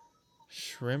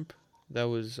shrimp that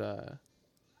was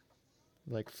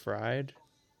like fried.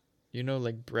 You know,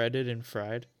 like breaded and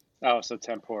fried. Oh, so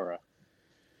tempura.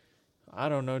 I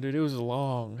don't know, dude. It was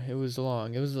long. It was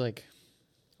long. It was like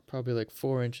probably like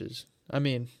 4 inches. I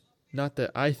mean, not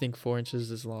that I think 4 inches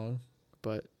is long,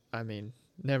 but I mean,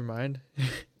 never mind.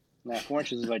 Now, 4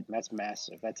 inches is like, that's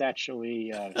massive. That's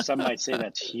actually, some might say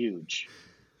that's huge.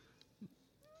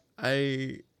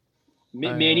 I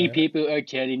Many people are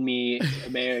telling me,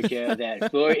 America,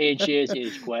 that 4 inches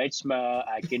is quite small.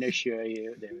 I can assure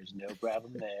you there is no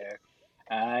problem there.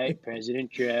 I,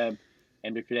 President Trump,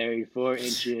 am declaring 4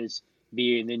 inches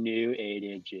being the new 8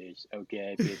 inches.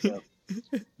 Okay, people?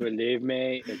 Believe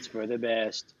me, it's for the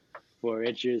best. 4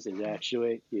 inches is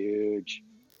actually huge.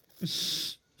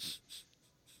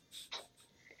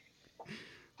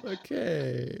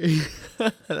 Okay.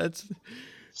 That's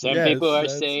Some yes, people are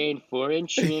that's- saying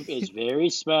 4-inch shrimp is very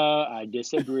small. I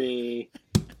disagree.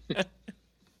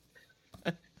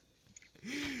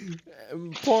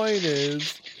 Point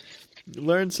is,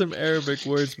 learn some Arabic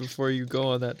words before you go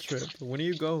on that trip. When are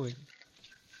you going?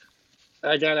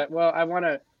 I gotta. Well, I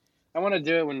wanna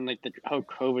do it when like the whole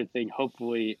COVID thing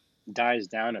hopefully dies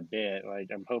down a bit. Like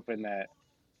I'm hoping that,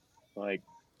 like,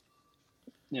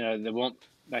 they won't.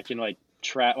 I can like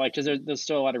like because there's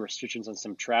still a lot of restrictions on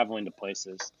some traveling to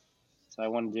places. So I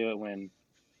want to do it when,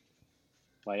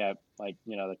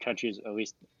 the country's at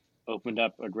least opened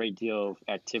up a great deal of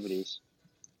activities.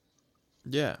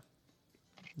 Yeah.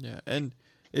 Yeah. And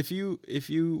if you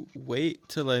wait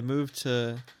till I move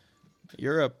to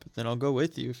Europe, then I'll go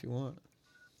with you if you want.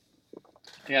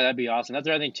 Yeah, that'd be awesome. That's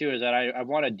the other thing too, is that I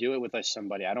want to do it with like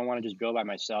somebody. I don't want to just go by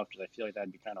myself because I feel like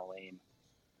that'd be kind of lame.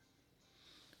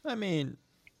 I mean,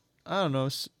 I don't know.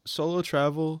 Solo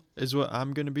travel is what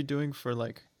I'm going to be doing for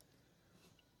like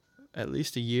at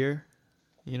least a year,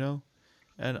 you know?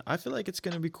 And I feel like it's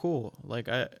going to be cool. Like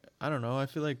I don't know. I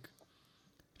feel like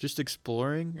just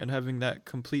exploring and having that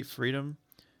complete freedom,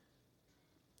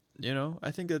 I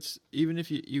think that's even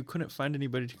if you couldn't find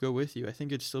anybody to go with you, I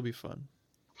think it'd still be fun.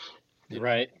 You know?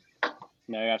 Right.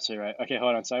 No, you're absolutely right. Okay,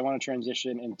 hold on. So I want to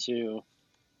transition into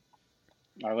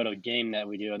our little game that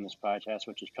we do on this podcast,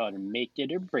 which is called Make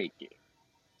It or Break It.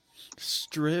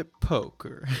 Strip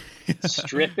poker.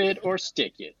 Strip it or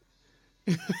stick it.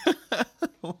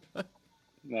 No,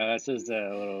 that's just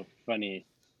a little funny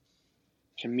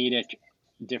comedic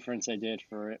difference I did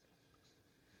for it.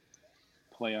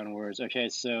 Play on words. Okay,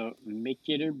 so Make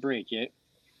It or Break It.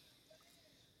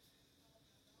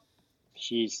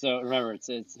 Remember, it's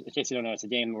in case you don't know, it's a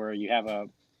game where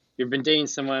you've been dating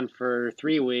someone for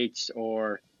 3 weeks,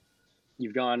 or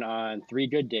you've gone on 3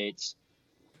 good dates,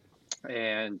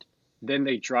 and then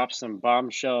they drop some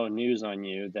bombshell news on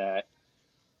you that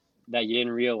you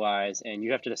didn't realize, and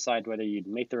you have to decide whether you'd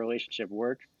make the relationship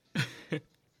work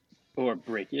or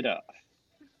break it off.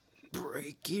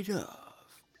 Break it off.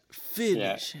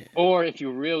 Finish it. Or if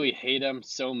you really hate them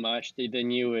so much,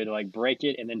 then you would like break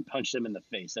it and then punch them in the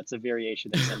face. That's a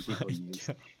variation that some people use,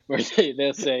 where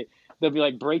they'll be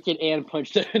like break it and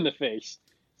punch them in the face.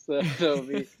 So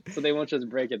they won't just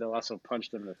break it; they'll also punch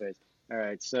them in the face. All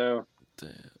right, so.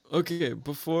 Damn. Okay,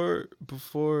 before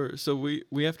so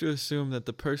we have to assume that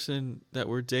the person that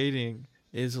we're dating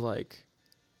is like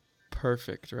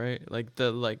perfect, right?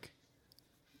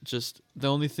 Just the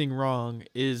only thing wrong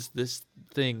is this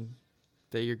thing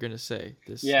that you're gonna say,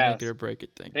 this make it or break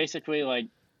it thing. Basically, like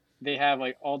they have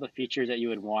like all the features that you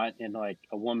would want in like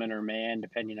a woman or man,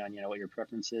 depending on what your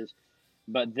preference is.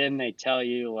 But then they tell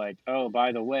you like, oh,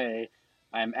 by the way,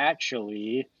 I'm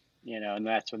actually, and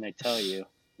that's when they tell you,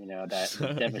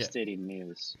 that devastating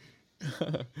news.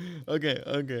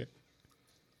 Okay.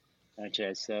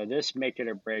 Okay, so this make it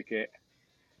or break it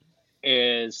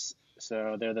is,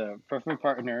 so they're the perfect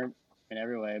partner in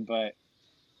every way, but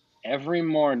every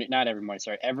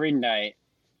night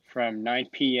from 9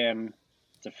 p.m.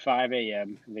 to 5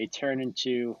 a.m., they turn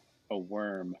into a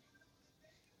worm.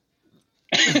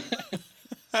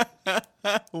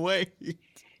 Wait.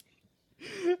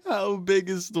 How big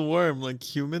is the worm? Like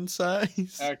human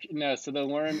size? No, so the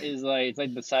worm is it's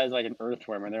like the size of like an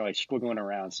earthworm, and they're like squiggling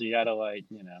around. So you gotta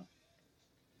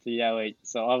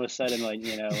so all of a sudden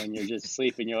when you're just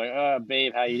sleeping, you're like, oh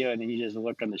babe, how you doing? And you just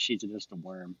look on the sheets and just a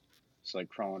worm, just like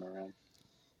crawling around.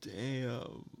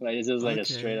 Damn. Like this is like a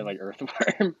straight up like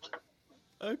earthworm.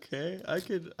 Okay,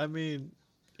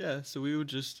 yeah. So we would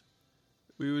just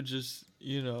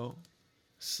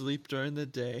sleep during the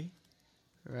day,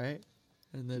 right?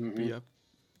 And then be up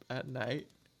at night.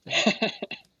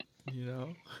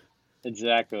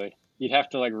 Exactly. You'd have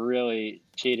to like really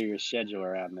cater your schedule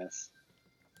around this.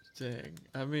 Dang.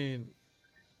 I mean,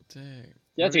 Dang.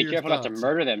 You have What to are be your careful not to thoughts?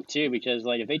 murder them too, because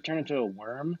like if they turn into a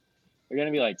worm, they're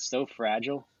gonna be like so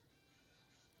fragile.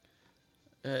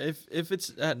 If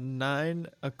it's at 9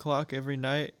 o'clock every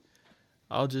night,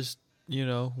 I'll just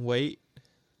wait,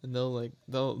 and they'll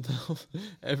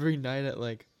every night at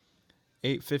like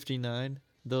 8:59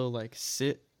 they'll like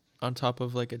sit on top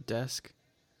of like a desk,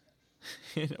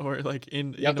 or like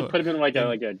in You have to put them in like a in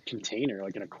like a container,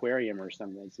 like an aquarium or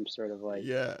something, some sort of like.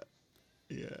 yeah,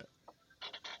 yeah.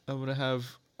 I'm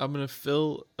gonna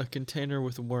fill a container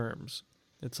with worms.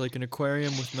 It's like an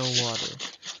aquarium with no water,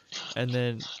 and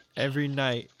then every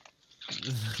night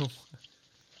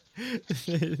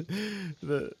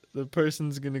the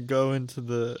person's gonna go into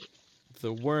the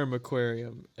worm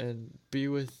aquarium and be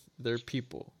with their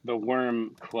people. The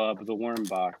worm club, the worm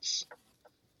box.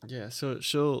 Yeah, so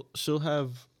she'll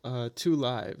have two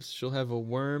lives. She'll have a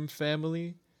worm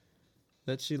family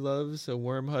that she loves, a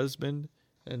worm husband,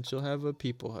 and she'll have a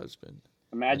people husband.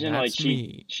 And Imagine like that's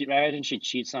me. she imagine she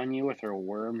cheats on you with her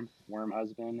worm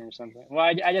husband or something. Well,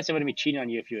 I guess it wouldn't be cheating on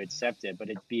you if you accept it, but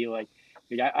it'd be like,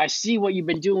 I see what you've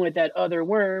been doing with that other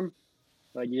worm.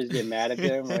 Like you just get mad at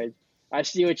them. Like I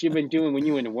see what you've been doing when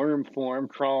you in worm form,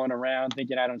 crawling around,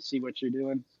 thinking I don't see what you're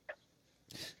doing.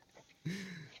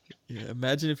 Yeah,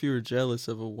 imagine if you were jealous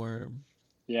of a worm.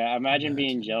 Yeah, imagine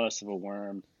being Imagine. jealous of a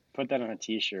worm. Put that on a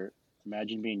T-shirt.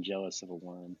 Imagine being jealous of a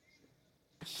worm.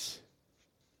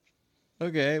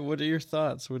 Okay, what are your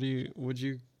thoughts? Would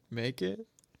you make it?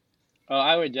 Oh,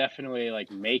 I would definitely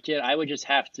like make it. I would just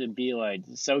have to be like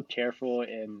so careful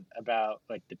and about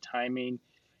like the timing,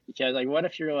 because like what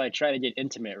if you're like trying to get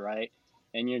intimate, right?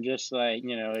 And you're just like,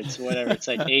 it's whatever, it's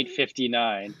like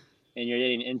 8:59 and you're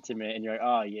getting intimate and you're like,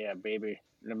 "Oh yeah, baby.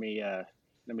 Let me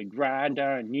grind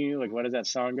on you." Like what does that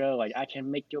song go? Like I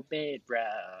can make your bed, bruh.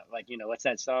 Like, what's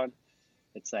that song?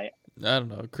 It's like, I don't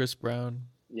know, Chris Brown,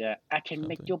 yeah, I can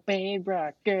make something. your bed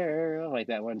rock, girl. Like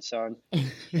that one song.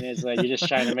 And it's like you're just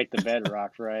trying to make the bed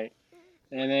rock, right?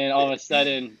 And then all of a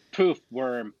sudden, poof,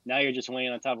 worm. Now you're just laying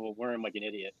on top of a worm like an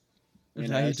idiot.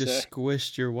 Now you So just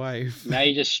squished your wife. now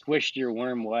you just squished your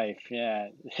worm wife. Yeah,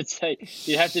 it's like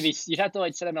you'd have to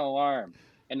like set an alarm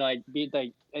and like be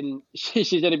like, and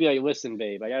she's gonna be like, "Listen,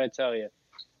 babe, I gotta tell you,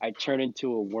 I turn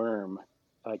into a worm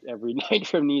like every night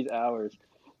from these hours."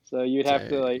 So you'd have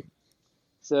to like, Dang.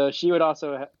 so she would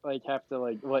also like have to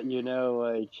like let you know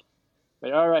like,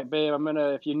 all right, babe,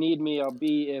 if you need me, I'll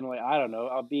be in, like, I don't know,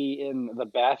 I'll be in the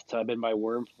bathtub in my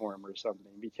worm form or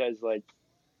something. Because, like,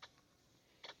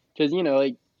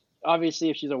 obviously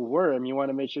if she's a worm, you want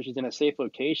to make sure she's in a safe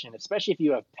location, especially if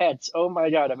you have pets. Oh my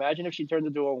God, imagine if she turns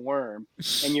into a worm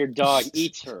and your dog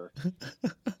eats her.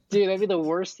 Dude, that'd be the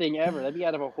worst thing ever. That'd be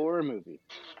out of a horror movie.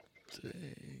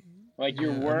 Dang. Like,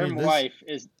 your Yeah, I mean worm this. wife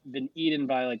has been eaten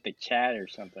by, like, the cat or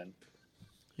something.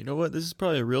 You know what? This is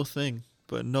probably a real thing,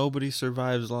 but nobody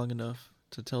survives long enough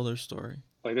to tell their story.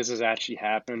 Like, this has actually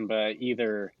happened, but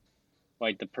either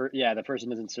like the person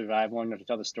doesn't survive long enough to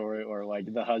tell the story, or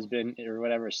like the husband or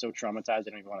whatever is so traumatized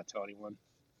they don't even want to tell anyone.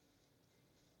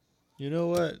 You know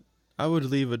what? I would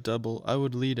lead a double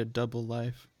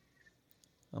life.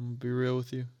 I'm gonna be real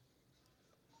with you.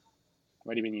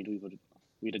 What do you mean you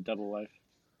lead a double life?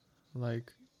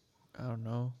 Like, I don't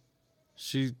know.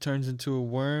 She turns into a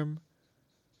worm,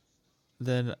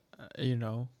 then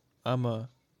I'm a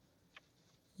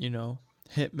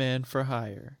hitman for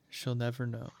hire. She'll never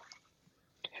know.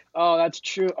 Oh, that's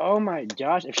true. Oh my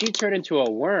gosh, if she turned into a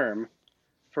worm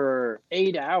for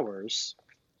 8 hours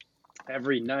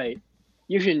every night,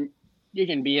 you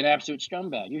can be an absolute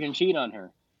scumbag. You can cheat on her.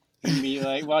 You can be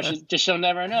like, well, she'll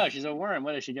never know. She's a worm.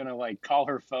 What is she gonna like call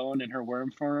her phone in her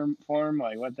worm form?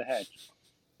 Like what the heck?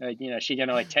 Like she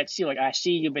gonna like text you like, I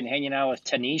see you've been hanging out with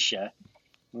Tanisha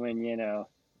when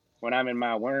I'm in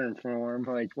my worm form.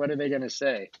 Like what are they gonna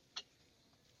say?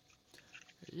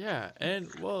 Yeah, and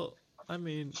well, I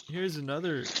mean, here's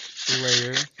another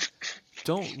layer.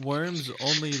 Don't worms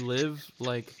only live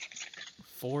like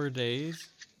 4 days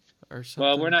or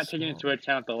Well, we're something not taking small? into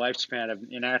account the lifespan of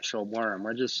an actual worm.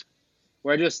 We're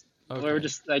Okay.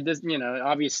 just like this.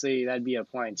 Obviously that'd be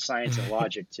applying science and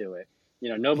logic to it.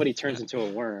 Nobody turns into a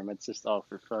worm. It's just all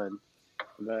for fun.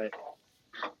 But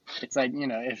it's like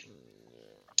if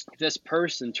this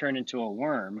person turned into a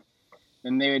worm,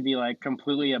 then they would be like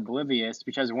completely oblivious,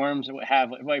 because worms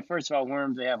have like, first of all,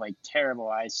 worms, they have like terrible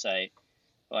eyesight.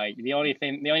 Like the only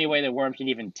way the worm can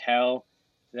even tell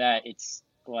that it's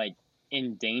like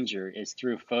in danger is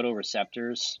through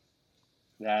photoreceptors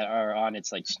that are on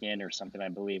its like skin or something, I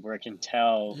believe, where it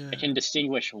Yeah, can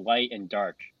distinguish light and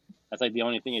dark. That's like the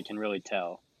only thing it can really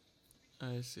tell.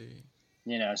 I see.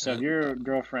 You know, so if And your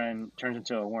girlfriend turns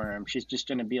into a worm, she's just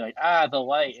gonna be like, the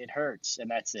light, it hurts, and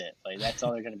that's it. Like that's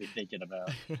all they're gonna be thinking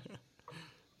about.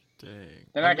 dang.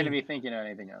 They're I not gonna mean, be thinking of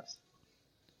anything else.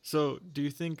 so do you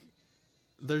think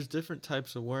there's different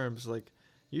types of worms? Like,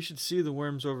 you should see the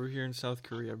worms over here in South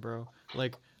Korea, bro.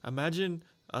 Like, imagine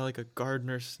like a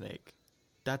gardener snake.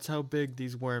 That's how big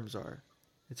these worms are.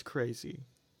 It's crazy.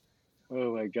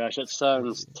 Oh my gosh, that It's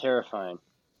sounds crazy. terrifying.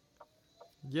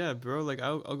 Yeah, bro. Like,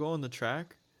 I'll go on the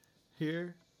track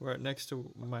here, right next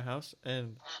to my house,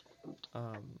 and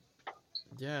um,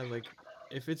 yeah, like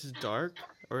if it's dark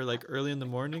or like early in the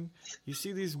morning, you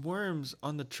see these worms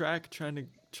on the track trying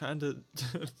to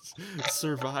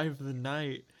survive the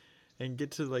night and get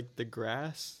to like the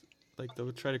grass. Like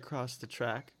they'll try to cross the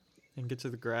track and get to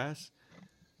the grass.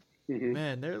 Hmm.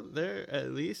 Man, they're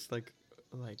at least like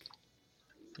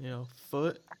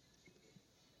foot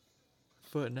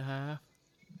and a half.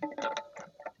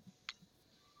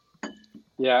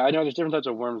 Yeah, I know there's different types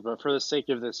of worms, but for the sake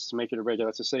of this, make it or break it,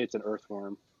 let's just say it's an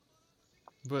earthworm.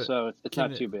 But So it's can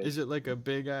not it too big. is it like a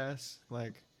big ass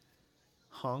like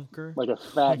honker? Like a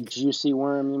fat, Like juicy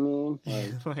worm, you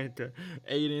mean? like a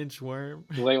 8-inch worm?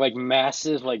 Like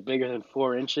massive, like bigger than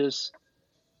 4 inches.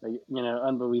 Like, Yeah.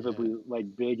 unbelievably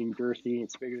like big and girthy.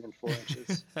 It's bigger than 4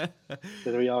 inches.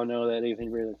 Because we all know that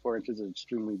anything bigger than 4 inches is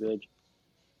extremely big.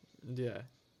 Yeah.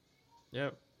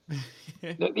 Yep.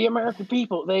 The American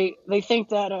people, they think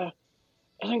that I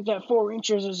think that 4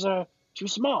 inches is too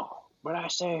small. But I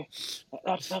say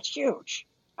that's huge.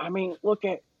 I mean, look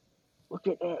at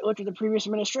the previous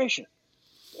administration.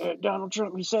 Donald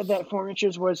Trump, he said that 4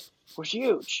 inches was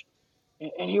huge,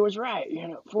 and he was right.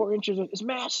 4 inches is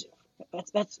massive.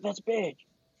 That's big.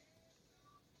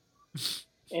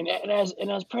 And as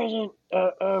president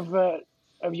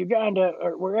of Uganda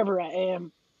or wherever I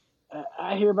am,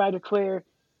 I hereby declare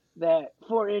that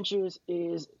 4 inches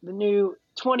is the new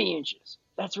 20 inches.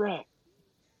 That's right.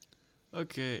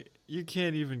 Okay, you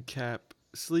can't even cap.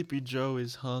 Sleepy Joe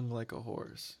is hung like a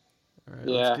horse. All right,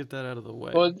 let's Yeah. get that out of the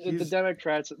way. Well, the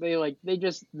Democrats, the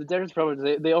Democrats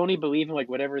probably they only believe in like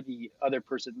whatever the other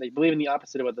person, they believe in the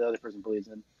opposite of what the other person believes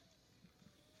in.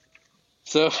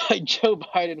 So like Joe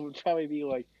Biden would probably be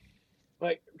like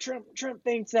Trump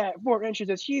thinks that 4 inches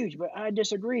is huge, but I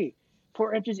disagree.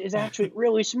 4 inches is actually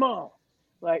really small.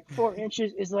 Like 4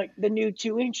 inches is like the new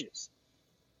 2 inches.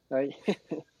 Like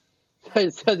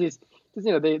because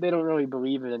they don't really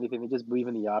believe in anything. They just believe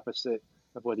in the opposite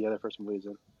of what the other person believes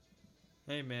in.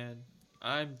 Hey man,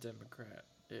 I'm Democratic.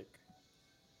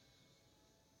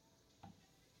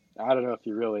 I don't know if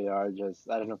you really are. Just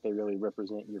I don't know if they really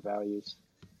represent your values.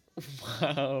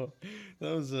 Wow,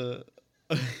 that was a.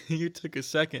 You took a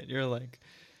second. You're like,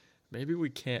 maybe we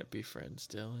can't be friends,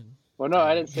 Dylan. Well, no,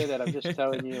 I didn't say that. I'm just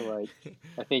telling you. Like,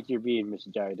 I think you're being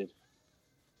misguided.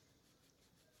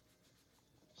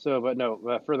 So, but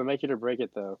no, for the make it or break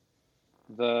it though,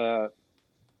 the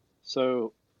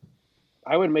so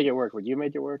I would make it work. Would you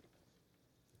make it work?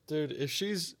 Dude, if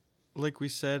she's like we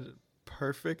said,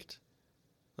 perfect,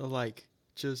 like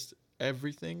just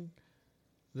everything,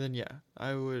 then yeah,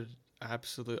 I would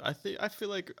absolutely. I feel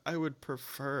like I would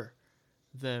prefer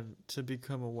them to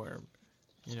become a worm,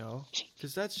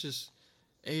 because that's just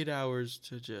 8 hours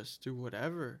to just do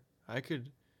whatever. I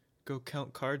could go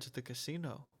count cards at the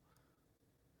casino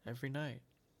every night.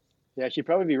 Yeah, she'd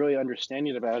probably be really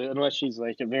understanding about it, unless she's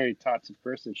like a very toxic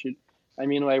person. I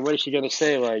mean, like, what is she gonna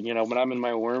say? Like, when I'm in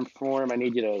my worm form, I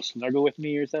need you to snuggle with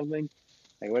me or something.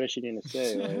 Like, what is she gonna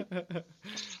say? Like,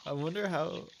 I wonder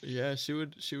how. Yeah, she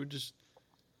would. She would just.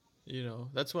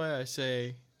 That's why I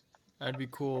say I'd be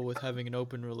cool with having an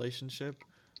open relationship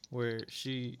where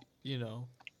she,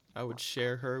 I would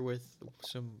share her with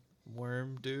some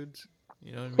worm dudes.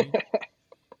 You know what I mean?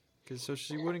 Because so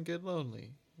she wouldn't get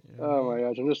lonely. You know what I oh mean? my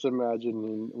gosh, I'm just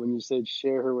imagining when you said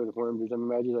share her with worms. I'm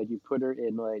imagining like you put her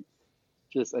in like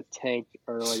just a tank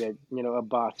or like a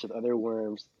box with other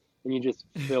worms, and you just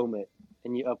film it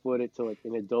and you upload it to like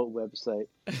an adult website,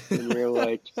 and you're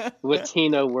like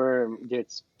Latino worm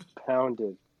gets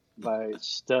pounded by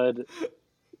stud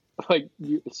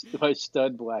by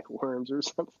stud black worms or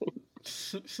something.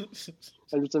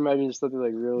 I just imagine something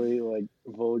like really like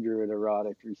vulgar and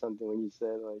erotic or something when you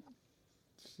said like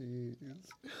Jeez.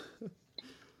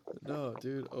 No,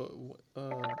 dude.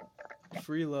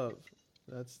 Free love.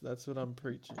 That's what I'm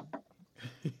preaching.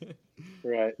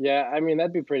 right. Yeah, I mean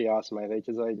that'd be pretty awesome. I think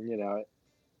because like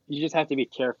you just have to be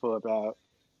careful about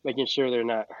making sure they're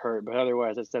not hurt. But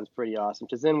otherwise, that sounds pretty awesome.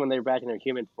 Because then when they're back in their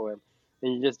human form,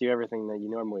 then you just do everything that you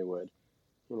normally would.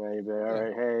 You'd be like, all Yeah.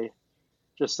 right, hey,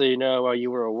 just so you know, while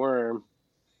you were a worm,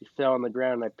 You fell on the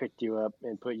ground, and I picked you up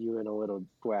and put you in a little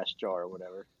glass jar or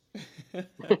whatever.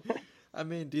 I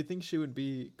mean, do you think she would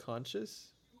be conscious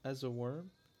as a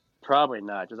worm? Probably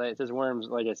not, because worms,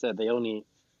 like I said, they only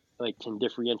like can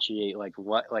differentiate like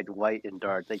what like light and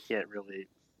dark. They can't really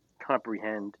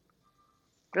comprehend.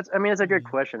 I mean, it's a good Hmm.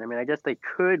 question. I mean, I guess they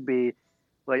could be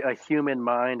like a human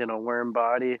mind in a worm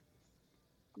body,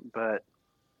 but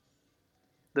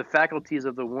the faculties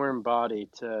of the worm body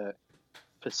to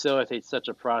facilitate such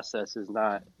a process is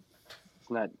not it's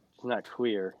not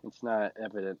clear. It's not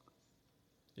evident.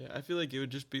 Yeah, I feel like it would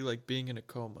just be like being in a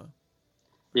coma or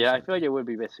Yeah, I feel like something. it would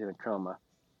be basically a coma.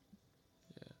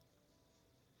 Yeah.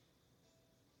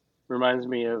 Reminds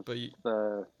me of But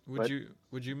the what?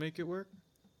 would you make it work?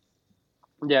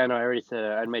 Yeah, no, I already said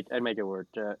it. I'd make it work.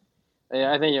 Yeah,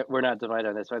 I think we're not divided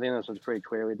on this. So I think this one's pretty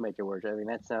clear. We'd make it work. I mean,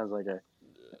 that sounds like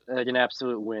an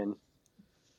absolute win.